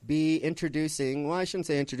to be introducing, well, I shouldn't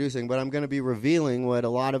say introducing, but I'm going to be revealing what a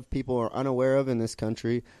lot of people are unaware of in this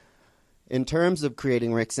country in terms of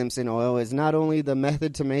creating Rick Simpson oil is not only the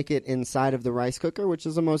method to make it inside of the rice cooker, which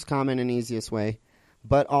is the most common and easiest way,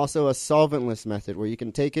 but also a solventless method where you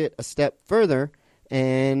can take it a step further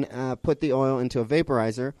and put the oil into a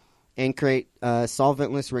vaporizer and create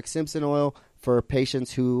solventless Rick Simpson oil for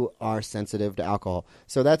patients who are sensitive to alcohol.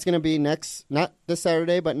 So that's going to be not this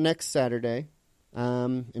Saturday, but next Saturday.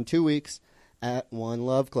 In 2 weeks at One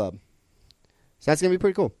Love Club. So that's going to be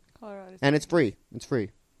pretty cool. And it's free. It's free.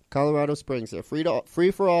 Colorado Springs.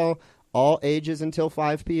 Free for all ages until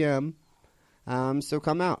 5 p.m. So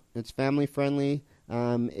come out. It's family friendly.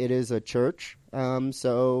 It is a church.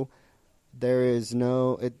 So there is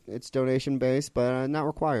it's donation based, but not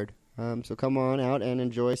required. So come on out and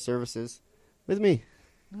enjoy services with me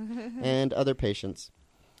and other patients.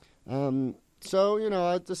 So,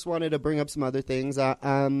 I just wanted to bring up some other things.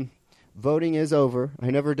 Voting is over.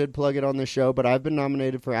 I never did plug it on the show, but I've been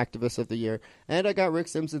nominated for Activist of the Year. And I got Rick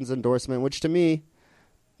Simpson's endorsement, which to me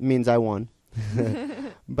means I won.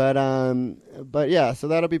 But yeah, so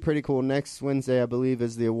that'll be pretty cool. Next Wednesday, I believe,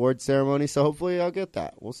 is the award ceremony, so hopefully I'll get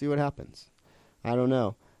that. We'll see what happens. I don't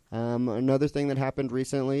know. Another thing that happened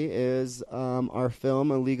recently is our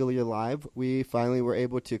film, Illegally Alive. We finally were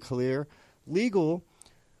able to clear legal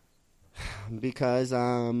because of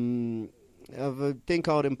a thing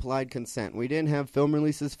called implied consent. We didn't have film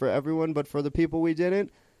releases for everyone, but for the people we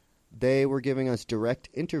didn't, they were giving us direct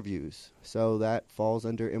interviews. So that falls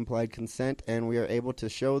under implied consent, and we are able to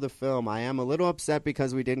show the film. I am a little upset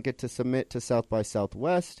because we didn't get to submit to South by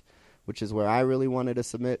Southwest, which is where I really wanted to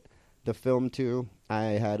submit the film to. I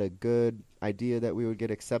had a good idea that we would get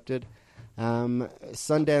accepted.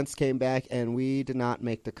 Sundance came back, and we did not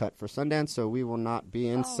make the cut for Sundance, so we will not be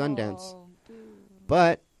in Sundance.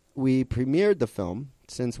 But we premiered the film,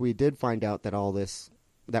 since we did find out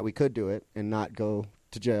that we could do it and not go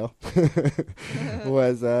to jail,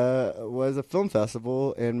 was a film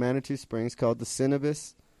festival in Manitou Springs called the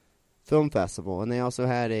Cinnabis Film Festival. And they also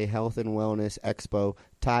had a health and wellness expo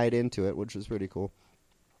tied into it, which was pretty cool.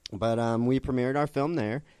 But we premiered our film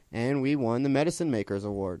there, and we won the Medicine Makers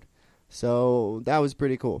Award. So that was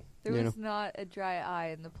pretty cool. There was not a dry eye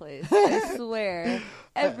in the place. I swear.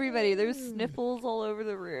 Everybody, there's sniffles all over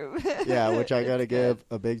the room. Yeah, which I got to give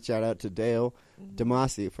a big shout out to Dale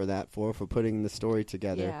Damasi for putting the story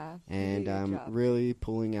together. Yeah, and really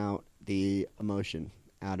pulling out the emotion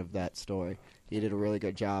out of that story. He did a really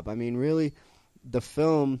good job. I mean, really, the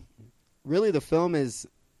film is,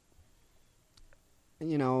 I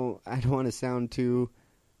don't want to sound too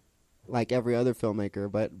like every other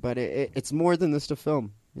filmmaker, but it's more than just a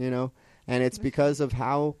film, and it's because of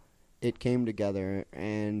how it came together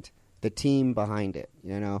and the team behind it.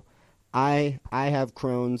 I have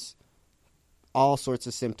Crohn's, all sorts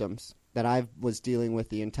of symptoms that I was dealing with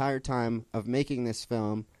the entire time of making this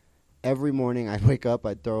film. Every morning I'd wake up,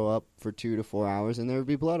 I'd throw up for 2 to 4 hours, and there would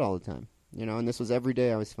be blood all the time, and this was every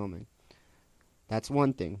day I was filming. That's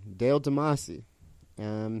one thing. Dale Damasi,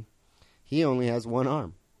 he only has one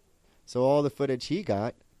arm. So all the footage he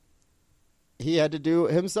got, he had to do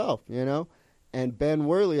himself, And Ben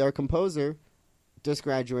Worley, our composer, just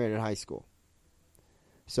graduated high school.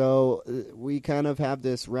 So we kind of have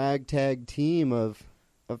this ragtag team of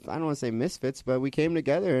I don't want to say misfits, but we came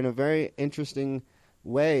together in a very interesting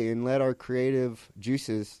way and let our creative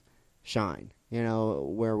juices shine,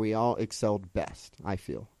 where we all excelled best, I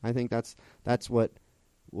feel. I think that's what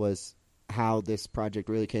was how this project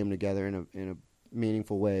really came together in a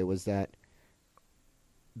meaningful way, was that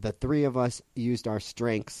the three of us used our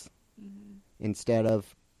strengths instead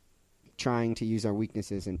of trying to use our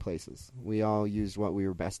weaknesses in places. We all used what we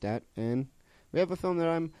were best at, and we have a film that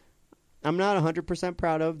I'm not 100%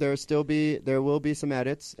 proud of. There will be some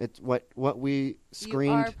edits. It's what we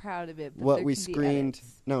screened. You are proud of it, but what there we can be screened.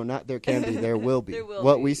 edits. No, not there can be. There will be. There will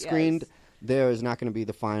what be, we yes. screened. There is not going to be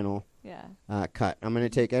the final cut. I'm going to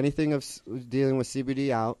take anything of dealing with CBD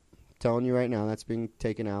out. Telling you right now, that's being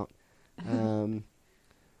taken out.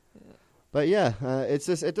 But yeah, it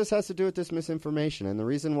just has to do with this misinformation, and the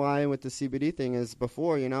reason why with the CBD thing is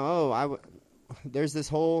before, there's this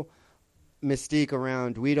whole mystique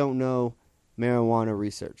around we don't know marijuana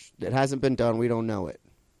research. It hasn't been done. We don't know it.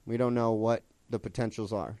 We don't know what the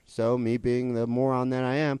potentials are. So me being the moron that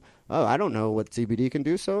I am, I don't know what CBD can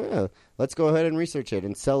do. So yeah, let's go ahead and research it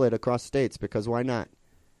and sell it across states, because why not?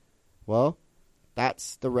 Well,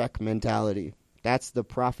 that's the rec mentality. That's the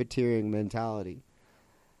profiteering mentality.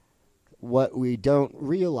 What we don't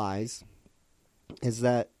realize is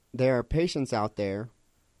that there are patients out there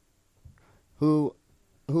who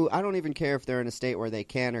I don't even care if they're in a state where they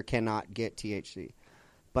can or cannot get THC.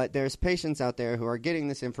 But there's patients out there who are getting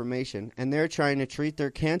this information, and they're trying to treat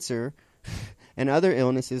their cancer and other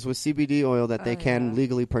illnesses with CBD oil that they can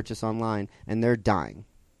legally purchase online, and they're dying.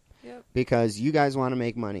 Yep. Because you guys want to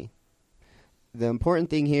make money. The important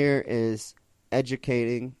thing here is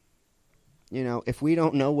educating. If we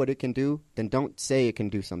don't know what it can do, then don't say it can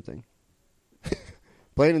do something.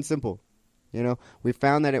 Plain and simple. We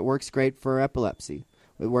found that it works great for epilepsy.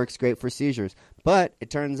 It works great for seizures. But it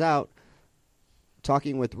turns out,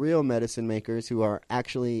 talking with real medicine makers who are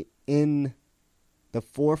actually in the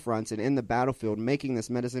forefronts and in the battlefield making this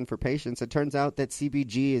medicine for patients, it turns out that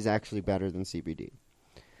CBG is actually better than CBD.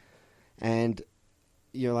 And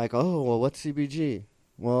you're like, oh, well, what's CBG?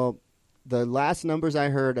 Well, the last numbers I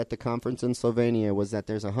heard at the conference in Slovenia was that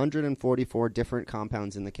there's 144 different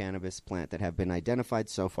compounds in the cannabis plant that have been identified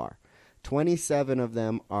so far. 27 of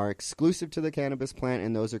them are exclusive to the cannabis plant,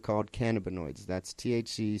 and those are called cannabinoids. That's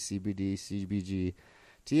THC, CBD, CBG,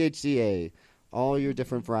 THCA, all your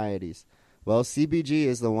different varieties. Well, CBG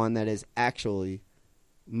is the one that is actually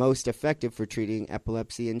most effective for treating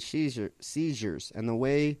epilepsy and seizures. And the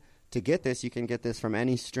way to get this, you can get this from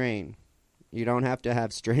any strain. You don't have to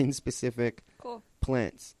have strain-specific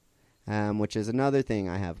plants, which is another thing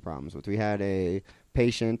I have problems with. We had a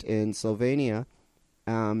patient in Slovenia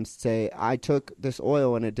say, I took this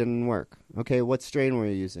oil and it didn't work. Okay, what strain were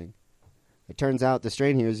you using? It turns out the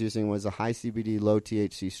strain he was using was a high CBD, low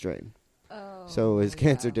THC strain. Oh. So his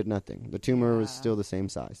cancer did nothing. The tumor was still the same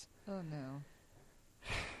size. Oh, no.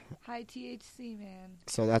 High THC, man.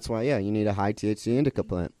 So that's why, you need a high THC indica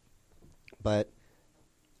plant. But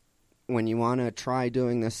when you want to try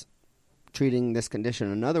treating this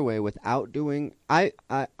condition another way without doing, I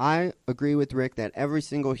agree with Rick that every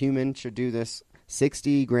single human should do this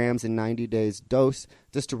 60 grams in 90 days dose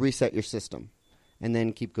just to reset your system. And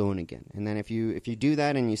then keep going again. And then if you do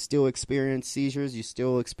that and you still experience seizures, you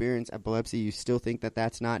still experience epilepsy, you still think that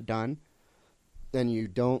that's not done, then you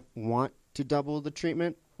don't want to double the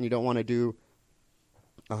treatment. You don't want to do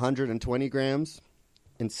 120 grams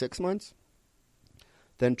in 6 months.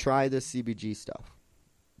 Then try this CBG stuff.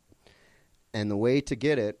 And the way to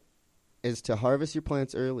get it is to harvest your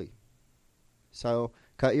plants early. So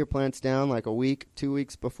cut your plants down like a week, 2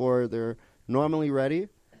 weeks before they're normally ready.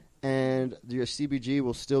 And your CBG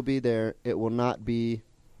will still be there. It will not be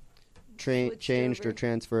changed or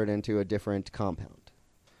transferred into a different compound.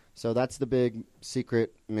 So that's the big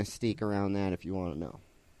secret mystique around that. If you want to know,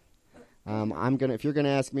 if you're gonna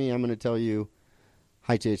ask me, I'm gonna tell you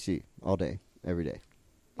high THC all day, every day,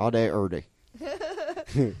 all day, every day.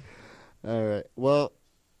 All right. Well,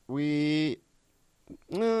 I'm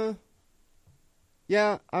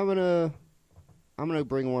gonna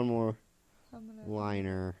bring one more.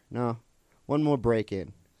 One more break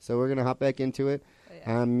in. So we're going to hop back into it.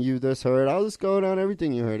 Oh, yeah. You just heard, I'll just go down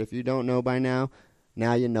everything you heard. If you don't know by now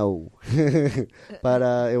you know. But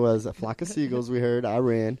it was A Flock of Seagulls we heard, I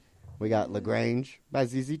Ran. We got LaGrange by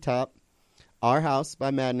ZZ Top. Our House by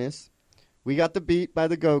Madness. We Got the Beat by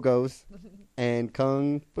the Go-Go's. And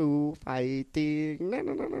Kung Fu Fighting.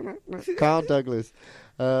 Carl Douglas.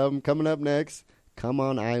 Coming up next, Come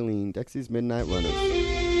On Eileen, Dexy's Midnight Runners. Oh,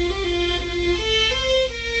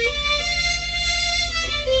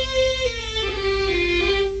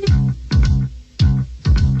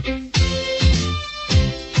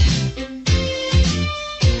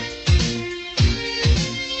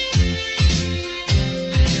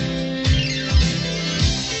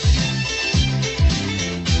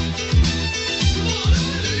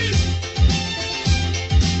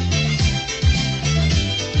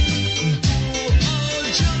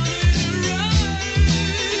 Johnny,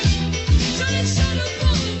 right.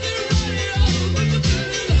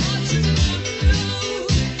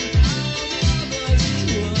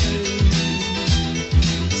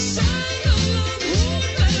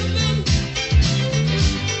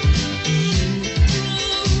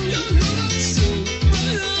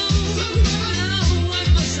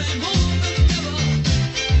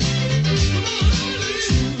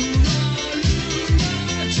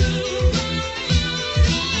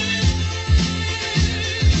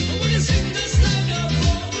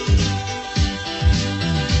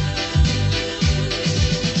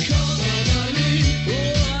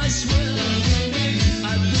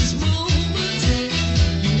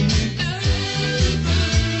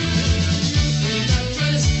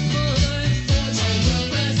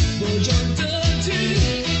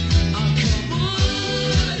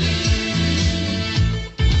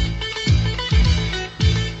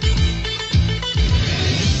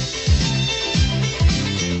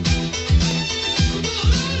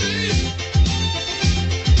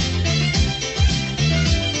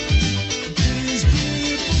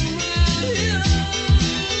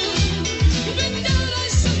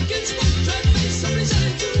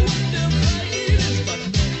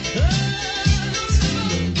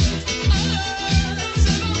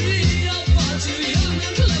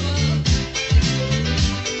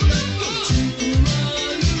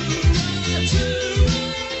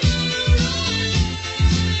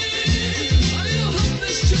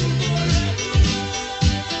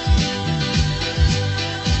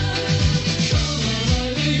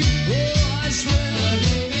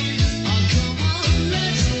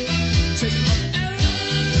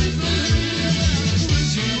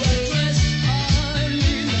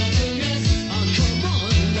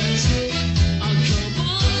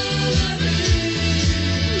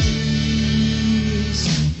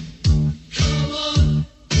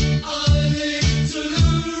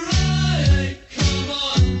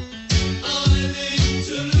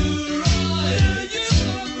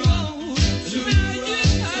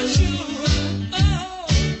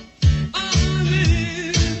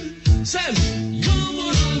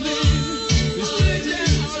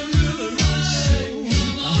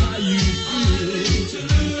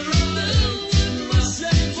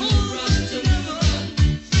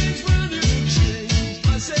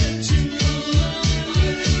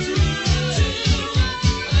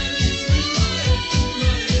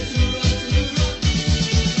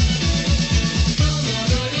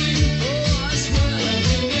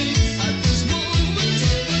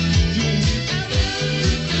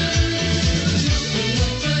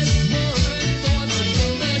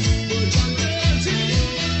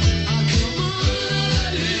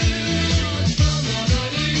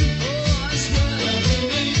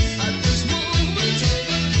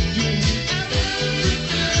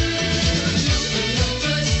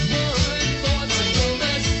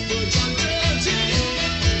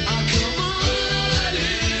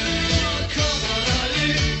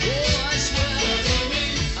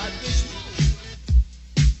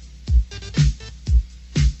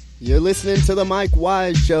 You're listening to the Mike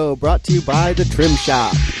Wise Show, brought to you by The Trim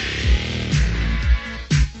Shop.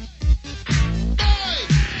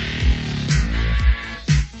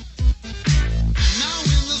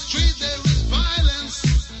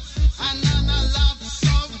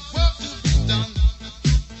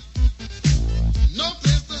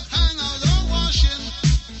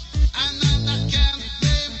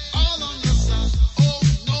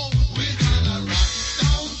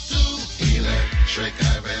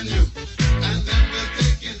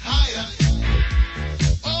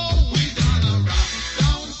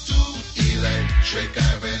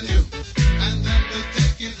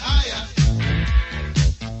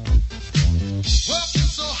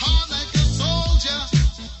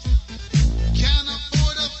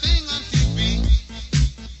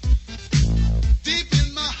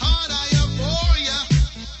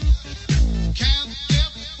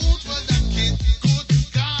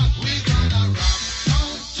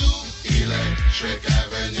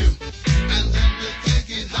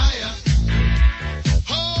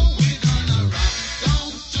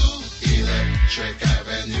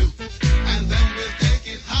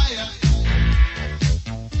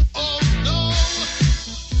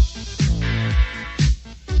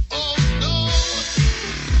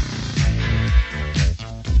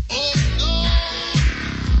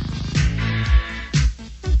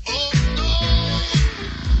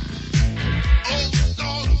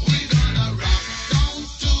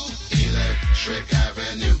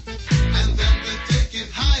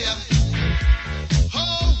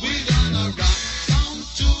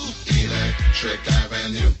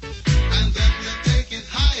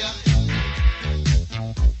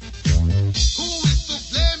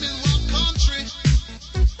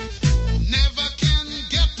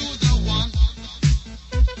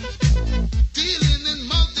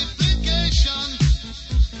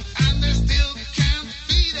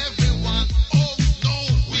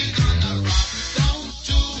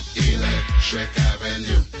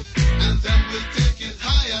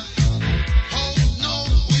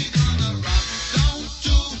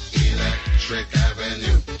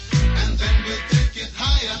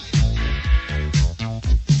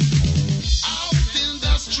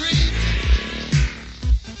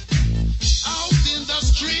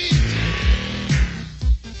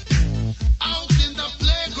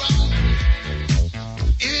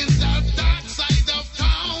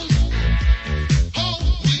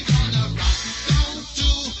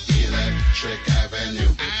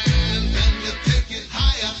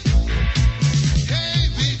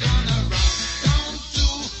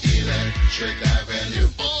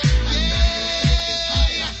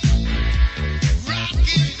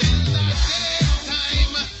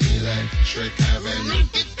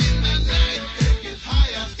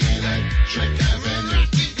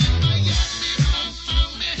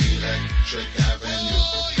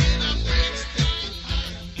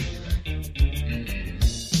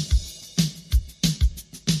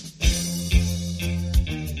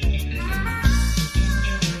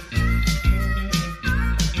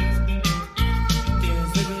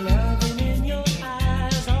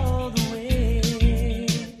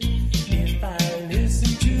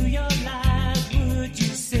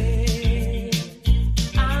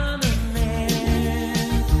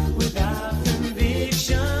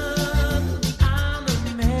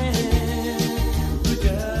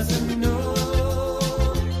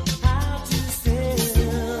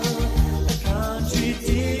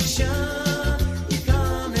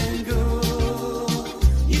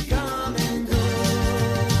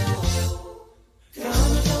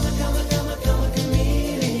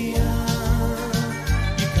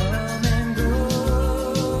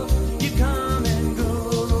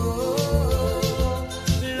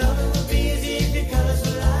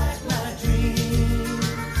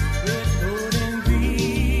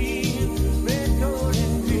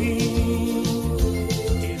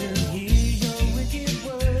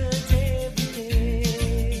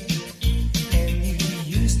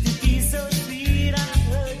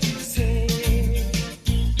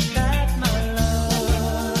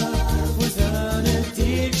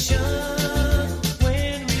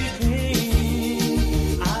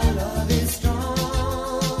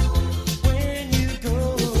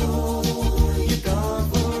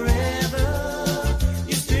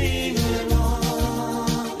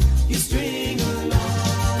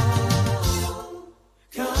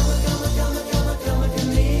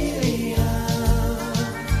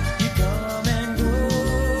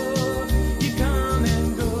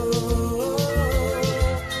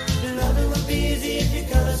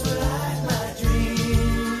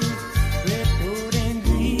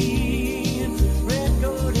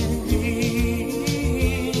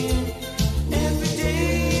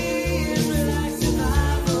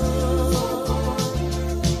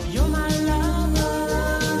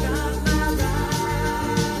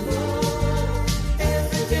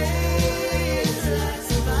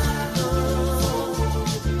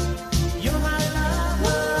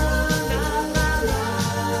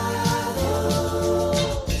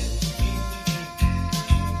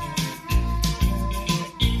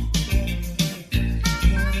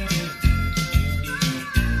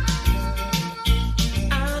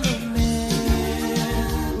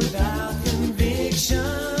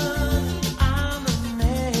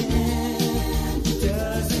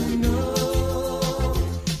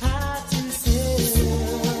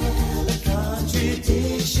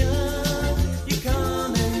 addiction. You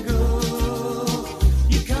come and go.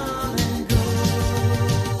 You come and go.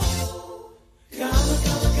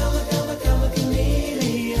 Come a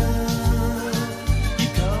chameleon. You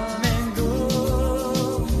come and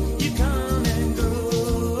go. You come and go.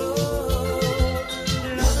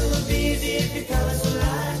 Nothing would be easy if you colors were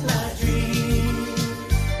like my dream.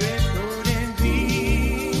 Red, gold, and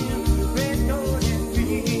green. Red, gold, and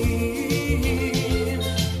green.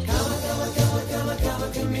 Come a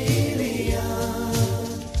chameleon.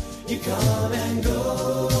 You come and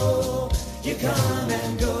go. You come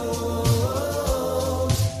and go.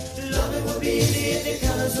 Loving would be easy if your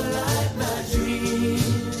colors were like my dream.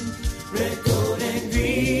 Red, gold, and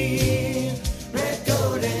green. Red,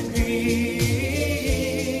 gold, and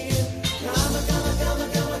green. Come a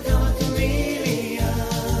chameleon.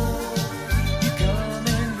 You come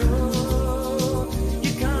and go.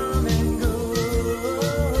 You come and go.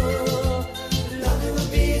 Loving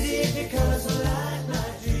would be easy if your colors were like my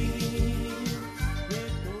dream.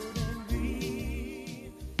 Red, gold, and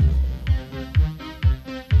green.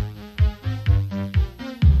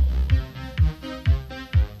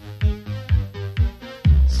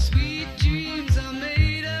 Sweet dreams are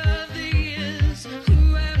made of these.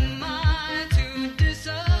 Who am I to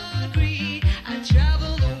disagree? I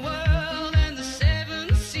travel the world and the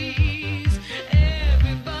seven seas.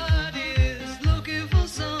 Everybody's looking for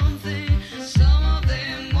something. Some of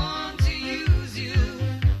them want to use you.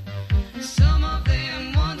 Some of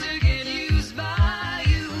them want to get used by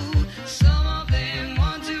you. Some of them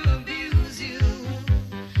want to abuse you.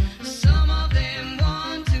 Some of them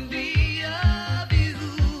want to be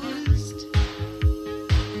abused.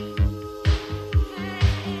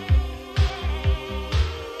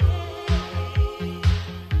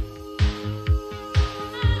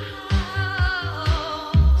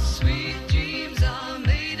 Sweet dreams are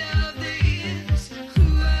made of these.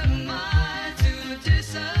 Who am I to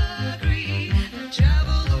disagree? I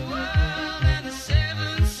travel the world and the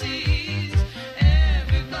seven seas.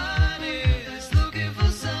 Everybody's looking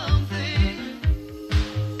for something.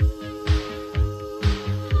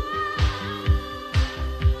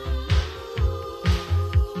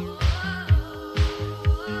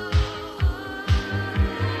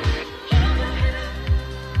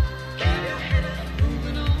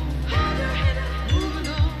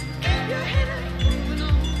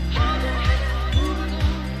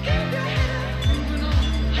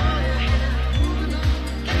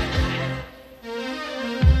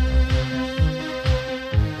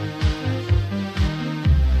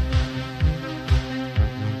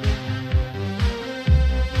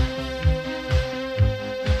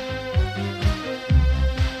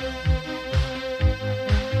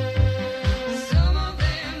 Some of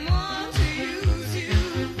them want to use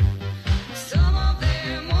you. Some of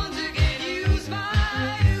them want to get used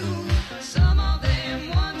by you. Some of them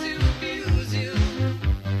want to abuse you.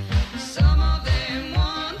 Some of them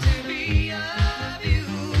want to be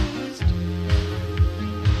abused.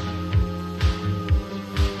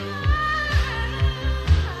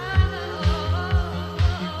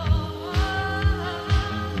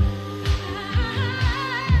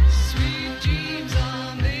 Sweet dreams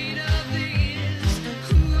are made of these.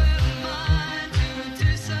 Who am I to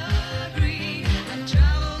disagree? I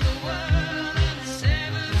travel the world and the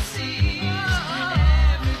seven seas.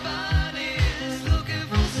 Everybody's looking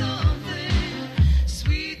for something.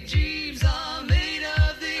 Sweet dreams are made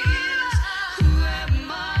of these. Who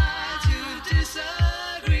am I to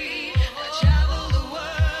disagree? I travel the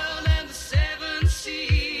world and the seven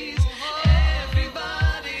seas.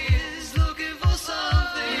 Everybody's looking for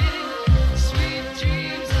something. Sweet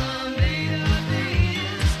dreams are made of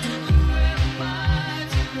these. Who am I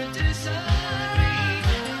to disagree? I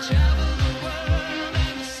travel the world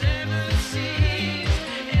and the seven seas.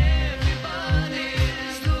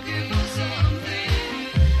 Everybody's looking for something.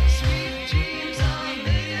 Sweet dreams are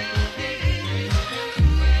made of these. Who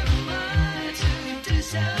am I to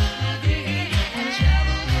disagree? I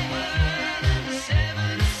travel the world and the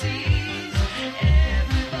seven seas.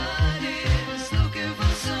 Everybody's looking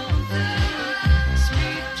for something.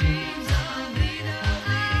 Sweet dreams are made of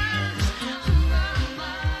these. Who am I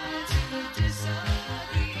to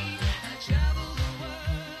disagree? I travel the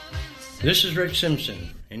world and the This is Rick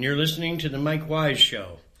Simpson, and you're listening to The Mike Wise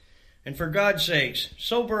Show. And for God's sakes,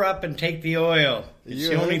 sober up and take the oil. It's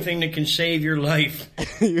the only thing that can save your life.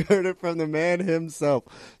 You heard it from the man himself.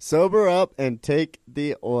 Sober up and take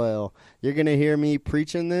the oil. You're going to hear me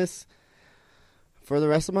preaching this for the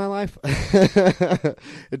rest of my life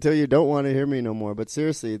until you don't want to hear me no more. But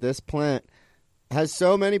seriously, this plant has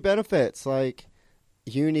so many benefits. Like,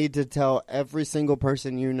 you need to tell every single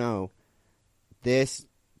person you know this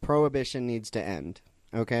prohibition needs to end.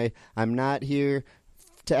 Okay? I'm not here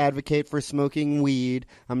to advocate for smoking weed.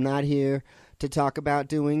 I'm not here to talk about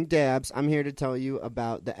doing dabs. I'm here to tell you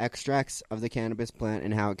about the extracts of the cannabis plant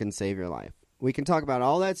and how it can save your life. We can talk about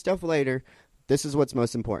all that stuff later. This is what's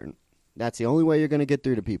most important. That's the only way you're going to get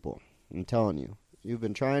through to people. I'm telling you. You've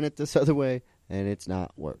been trying it this other way, and it's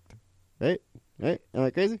not worked. Right? Right? Am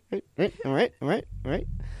I crazy? Right? Right? All right? All right? All right?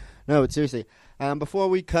 No, but seriously, before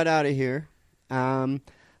we cut out of here,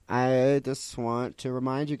 I just want to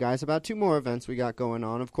remind you guys about 2 more events we got going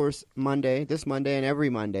on. Of course, this Monday and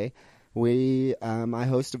every Monday, I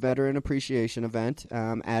host a veteran appreciation event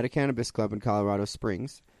at a cannabis club in Colorado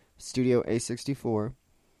Springs, Studio A64.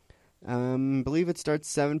 Believe it starts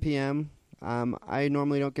 7 p.m. I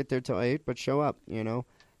normally don't get there till 8, but show up,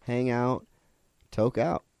 hang out, toke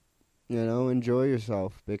out, enjoy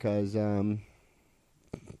yourself, because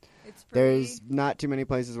there's not too many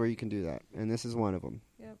places where you can do that, and this is one of them.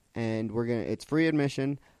 Yep. And it's free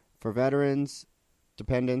admission for veterans,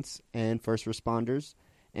 dependents, and first responders,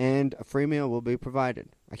 and a free meal will be provided.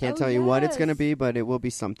 I can't tell you what it's going to be, but it will be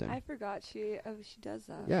something. I forgot she does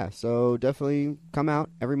that. Yeah, so definitely come out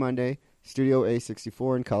every Monday, Studio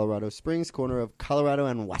A64 in Colorado Springs, corner of Colorado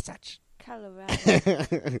and Wasatch.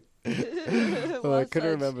 Colorado. Well, I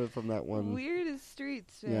couldn't remember from that one. Weirdest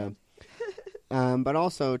streets, man. Yeah. But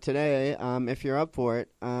also today, if you're up for it,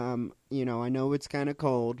 I know it's kind of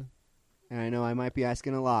cold, and I know I might be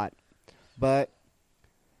asking a lot, but,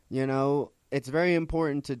 it's very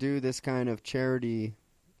important to do this kind of charity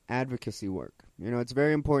advocacy work. It's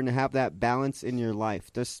very important to have that balance in your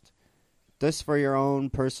life, just for your own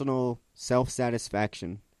personal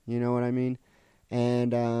self-satisfaction. You know what I mean?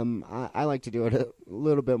 And I like to do it a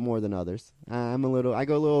little bit more than others. I go a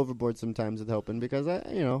little overboard sometimes with helping because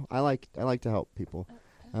I like to help people.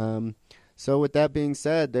 So with that being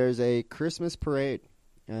said, there's a Christmas parade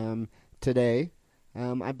today.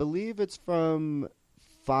 I believe it's from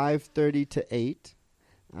 5:30 to 8.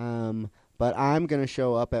 But I'm going to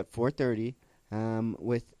show up at 4:30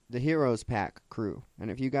 with the Heroes Pack crew.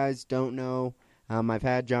 And if you guys don't know, I've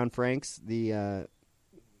had John Franks, the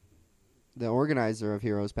organizer of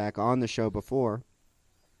Heroes Pack, on the show before.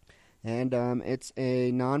 And it's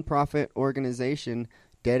a nonprofit organization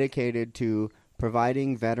dedicated to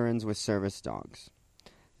providing veterans with service dogs.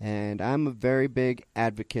 And I'm a very big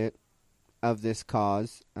advocate of this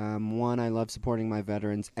cause. 1, I love supporting my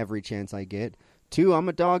veterans every chance I get. 2, I'm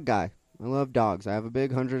a dog guy. I love dogs. I have a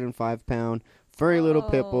big 105-pound furry little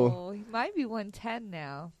pit bull. Oh, he might be 110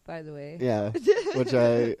 now, by the way. Yeah, which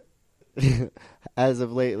I, as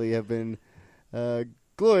of lately, have been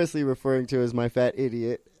gloriously referring to as my fat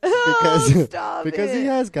idiot because he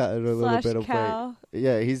has gotten a little bit of weight.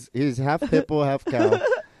 Yeah, he's half pit bull, half cow.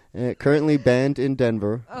 Currently banned in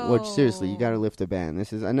Denver, which, seriously, you got to lift the ban.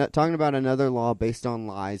 This is talking about another law based on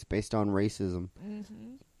lies, based on racism.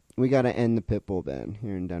 Mm-hmm. We got to end the pit bull ban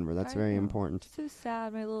here in Denver. That's very important. So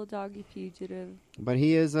sad, my little doggy fugitive. But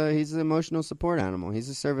he's an emotional support animal. He's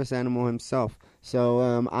a service animal himself.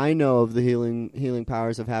 So I know of the healing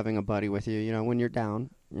powers of having a buddy with you. When you're down,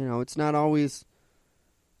 it's not always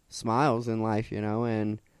smiles in life,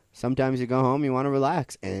 and sometimes you go home, you want to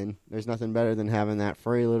relax, and there's nothing better than having that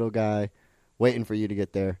furry little guy waiting for you to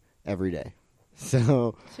get there every day.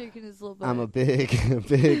 So shaking his little butt. I'm a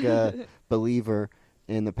big believer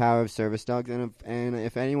in the power of service dogs, and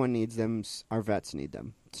if anyone needs them, our vets need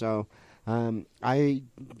them. So I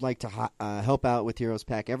like to help out with Heroes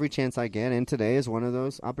Pack every chance I get, and today is one of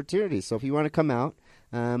those opportunities. So if you want to come out,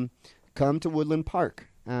 come to Woodland Park.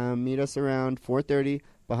 Meet us around 4:30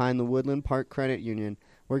 behind the Woodland Park Credit Union.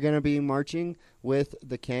 We're going to be marching with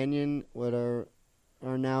the Canyon, what are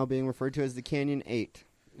now being referred to as the Canyon 8,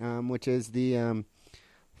 which is the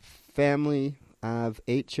family of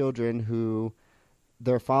 8 children who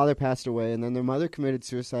their father passed away, and then their mother committed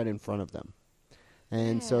suicide in front of them.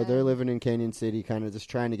 And so they're living in Canyon City, kind of just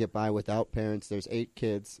trying to get by without parents. There's 8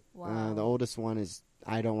 kids. Wow. The oldest one is,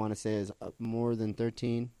 I don't want to say, is more than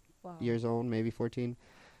 13 years old, maybe 14.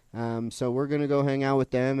 So we're going to go hang out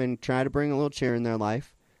with them and try to bring a little cheer in their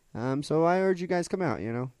life. So I urge you guys come out,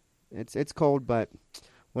 It's cold, but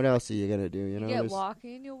what else are you going to do, You get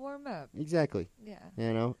walking, you'll warm up. Exactly. Yeah.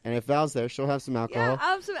 And if Val's there, she'll have some alcohol. Yeah,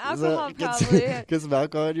 I'll have some alcohol probably. Get some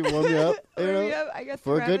alcohol and you warm you up, I got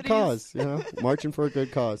for some a good remedies. cause, marching for a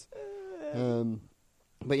good cause.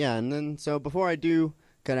 But yeah, and then, so before I do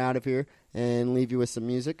cut out of here and leave you with some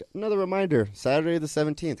music, another reminder, Saturday the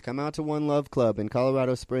 17th, come out to One Love Club in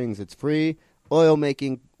Colorado Springs. It's free oil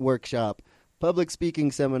making workshop, public speaking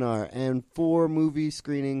seminar, and 4 movie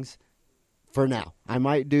screenings for now. I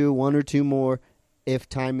might do 1 or 2 more if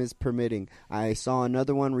time is permitting. I saw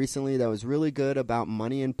another one recently that was really good about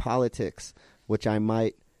money and politics, which I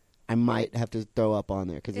might have to throw up on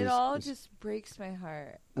there because It all just breaks my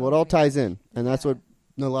heart. well, it all ties in, and that's what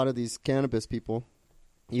a lot of these cannabis people.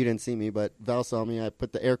 You didn't see me, but Val saw me. I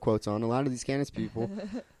put the air quotes on. A lot of these cannabis people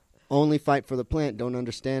only fight for the plant, don't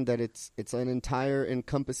understand that it's an entire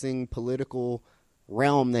encompassing political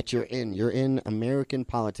realm that you're in. You're in American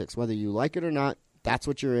politics. Whether you like it or not, that's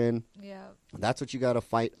what you're in. Yeah. That's what you got to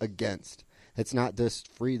fight against. It's not just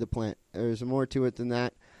free the plant. There's more to it than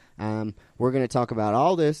that. We're going to talk about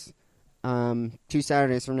all this 2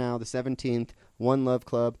 Saturdays from now, the 17th, One Love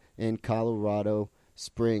Club in Colorado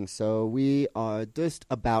Springs. So we are just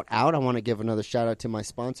about out. I want to give another shout out to my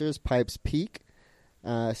sponsors, Pipes Peak,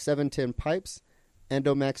 710 Pipes,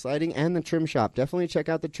 Endomax Lighting, and the Trim Shop. Definitely check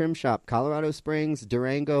out the Trim Shop, Colorado Springs,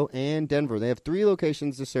 Durango, and Denver. They have 3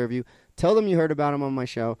 locations to serve you. Tell them you heard about them on my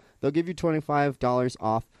show. They'll give you $25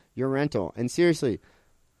 off your rental. And seriously,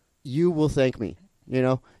 you will thank me. You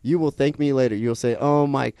know, you will thank me later. You'll say, oh,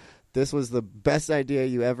 Mike, this was the best idea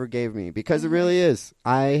you ever gave me, because it really is.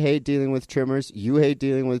 I hate dealing with trimmers. You hate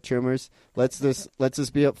dealing with trimmers. Let's just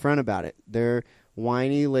be upfront about it. They're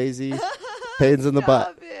whiny, lazy, pains in the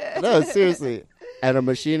butt. No, seriously. And a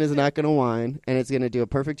machine is not going to whine, and it's going to do a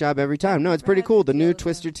perfect job every time. No, it's pretty cool. The new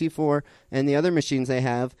Twister T4 and the other machines they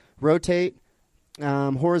have rotate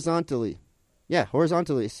horizontally. Yeah,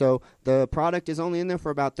 horizontally. So the product is only in there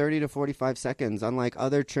for about 30 to 45 seconds, unlike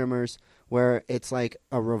other trimmers where it's like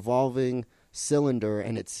a revolving cylinder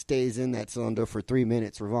and it stays in that cylinder for 3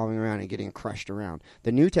 minutes revolving around and getting crushed around.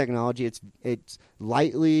 The new technology, it's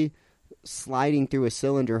lightly sliding through a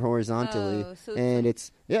cylinder horizontally, so and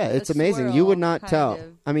it's amazing. You would not tell.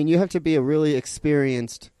 I mean, you have to be a really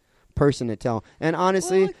experienced person to tell. And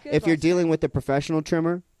honestly, if you're dealing with a professional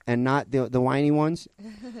trimmer and not the whiny ones,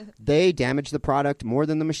 they damage the product more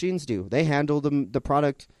than the machines do. They handle the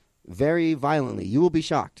product very violently. You will be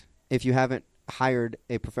shocked if you haven't hired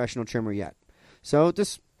a professional trimmer yet. So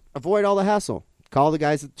just avoid all the hassle. Call the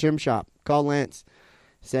guys at the trim shop. Call Lance.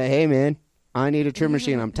 Say, hey, man, I need a trim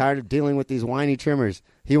machine. I'm tired of dealing with these whiny trimmers.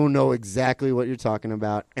 He will know exactly what you're talking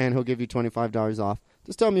about, and he'll give you $25 off.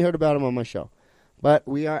 Just tell him you heard about him on my show. But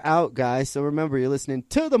we are out, guys. So remember, you're listening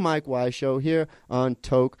to the Mike Wise Show here on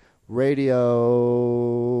Toke Radio.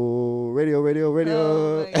 Radio.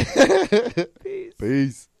 Oh, Peace.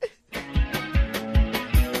 Peace.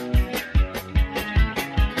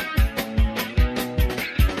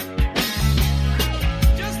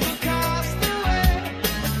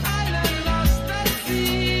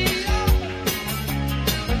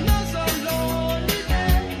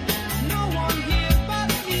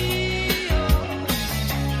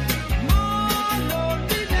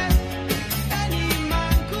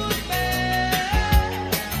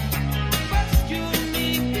 Rescue me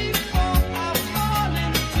before I fall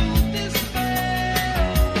in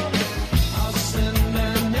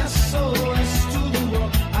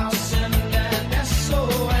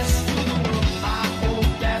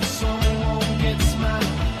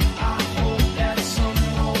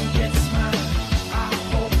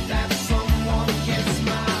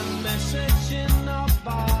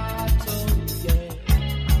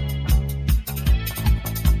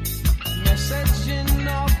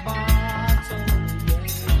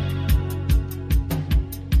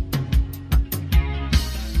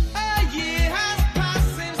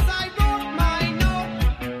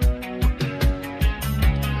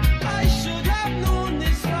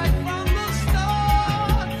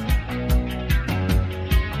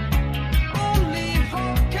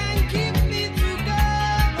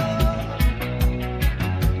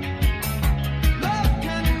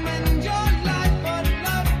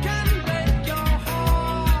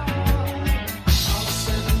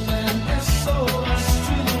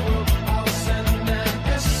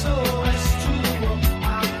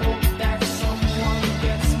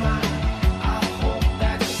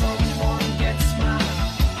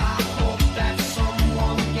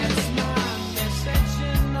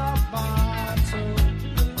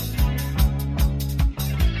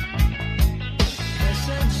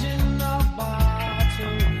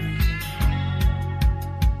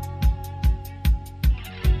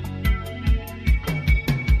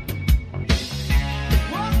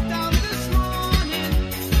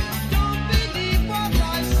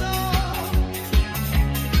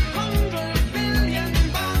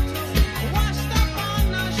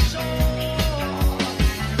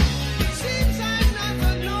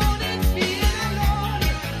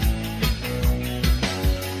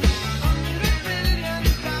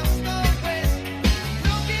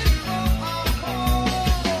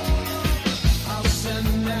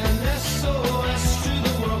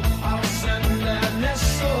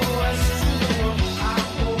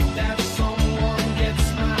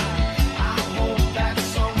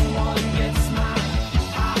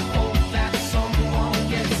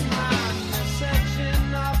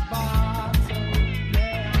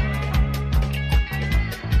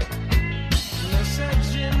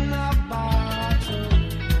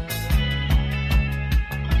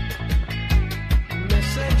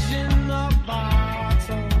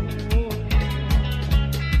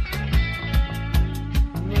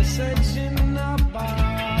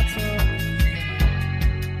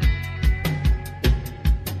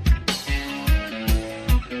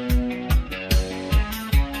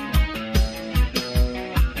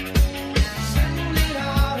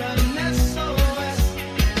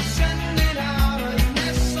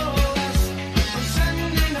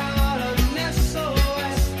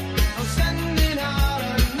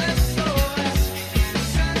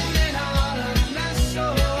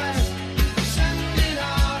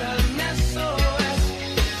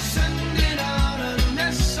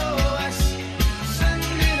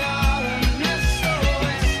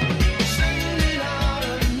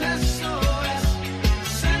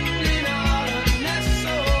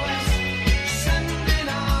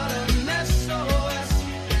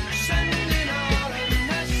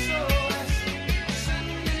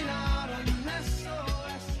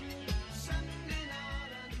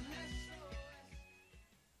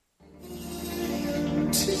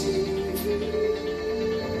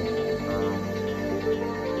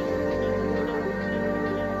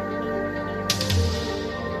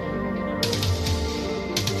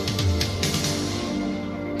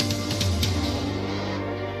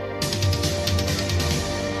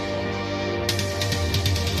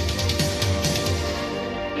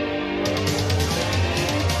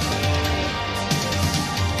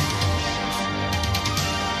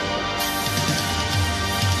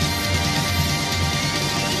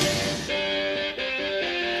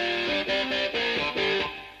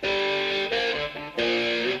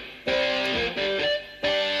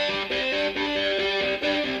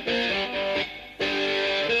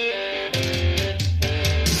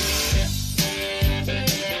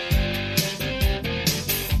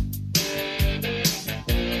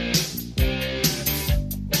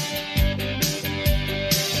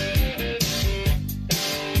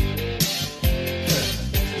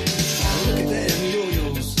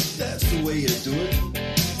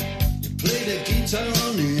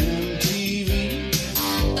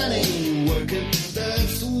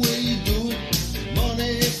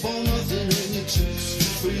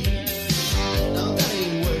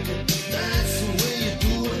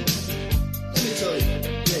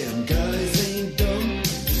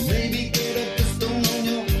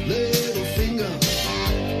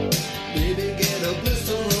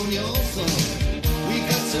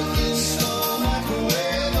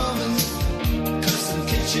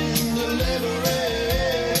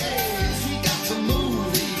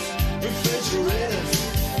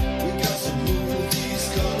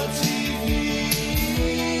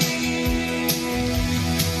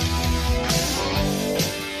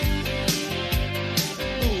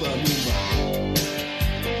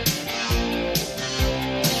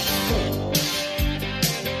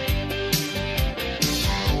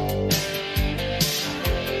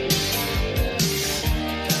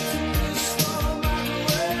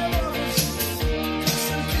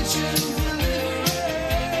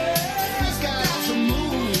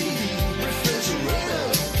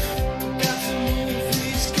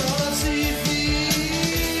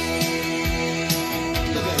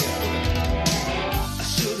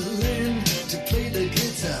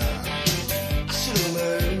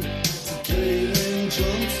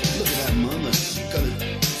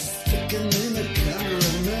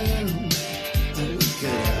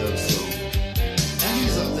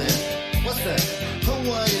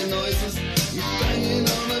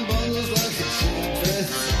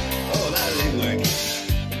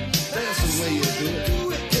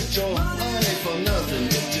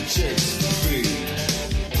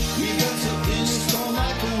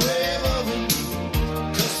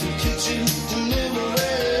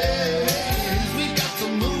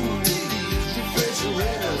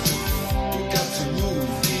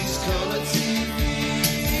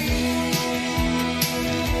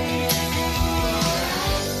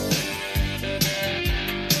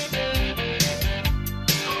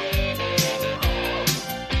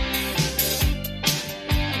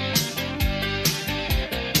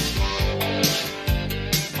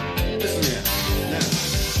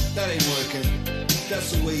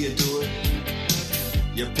That's the way you do it.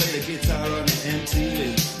 You play the guitar on the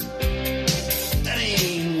MTV.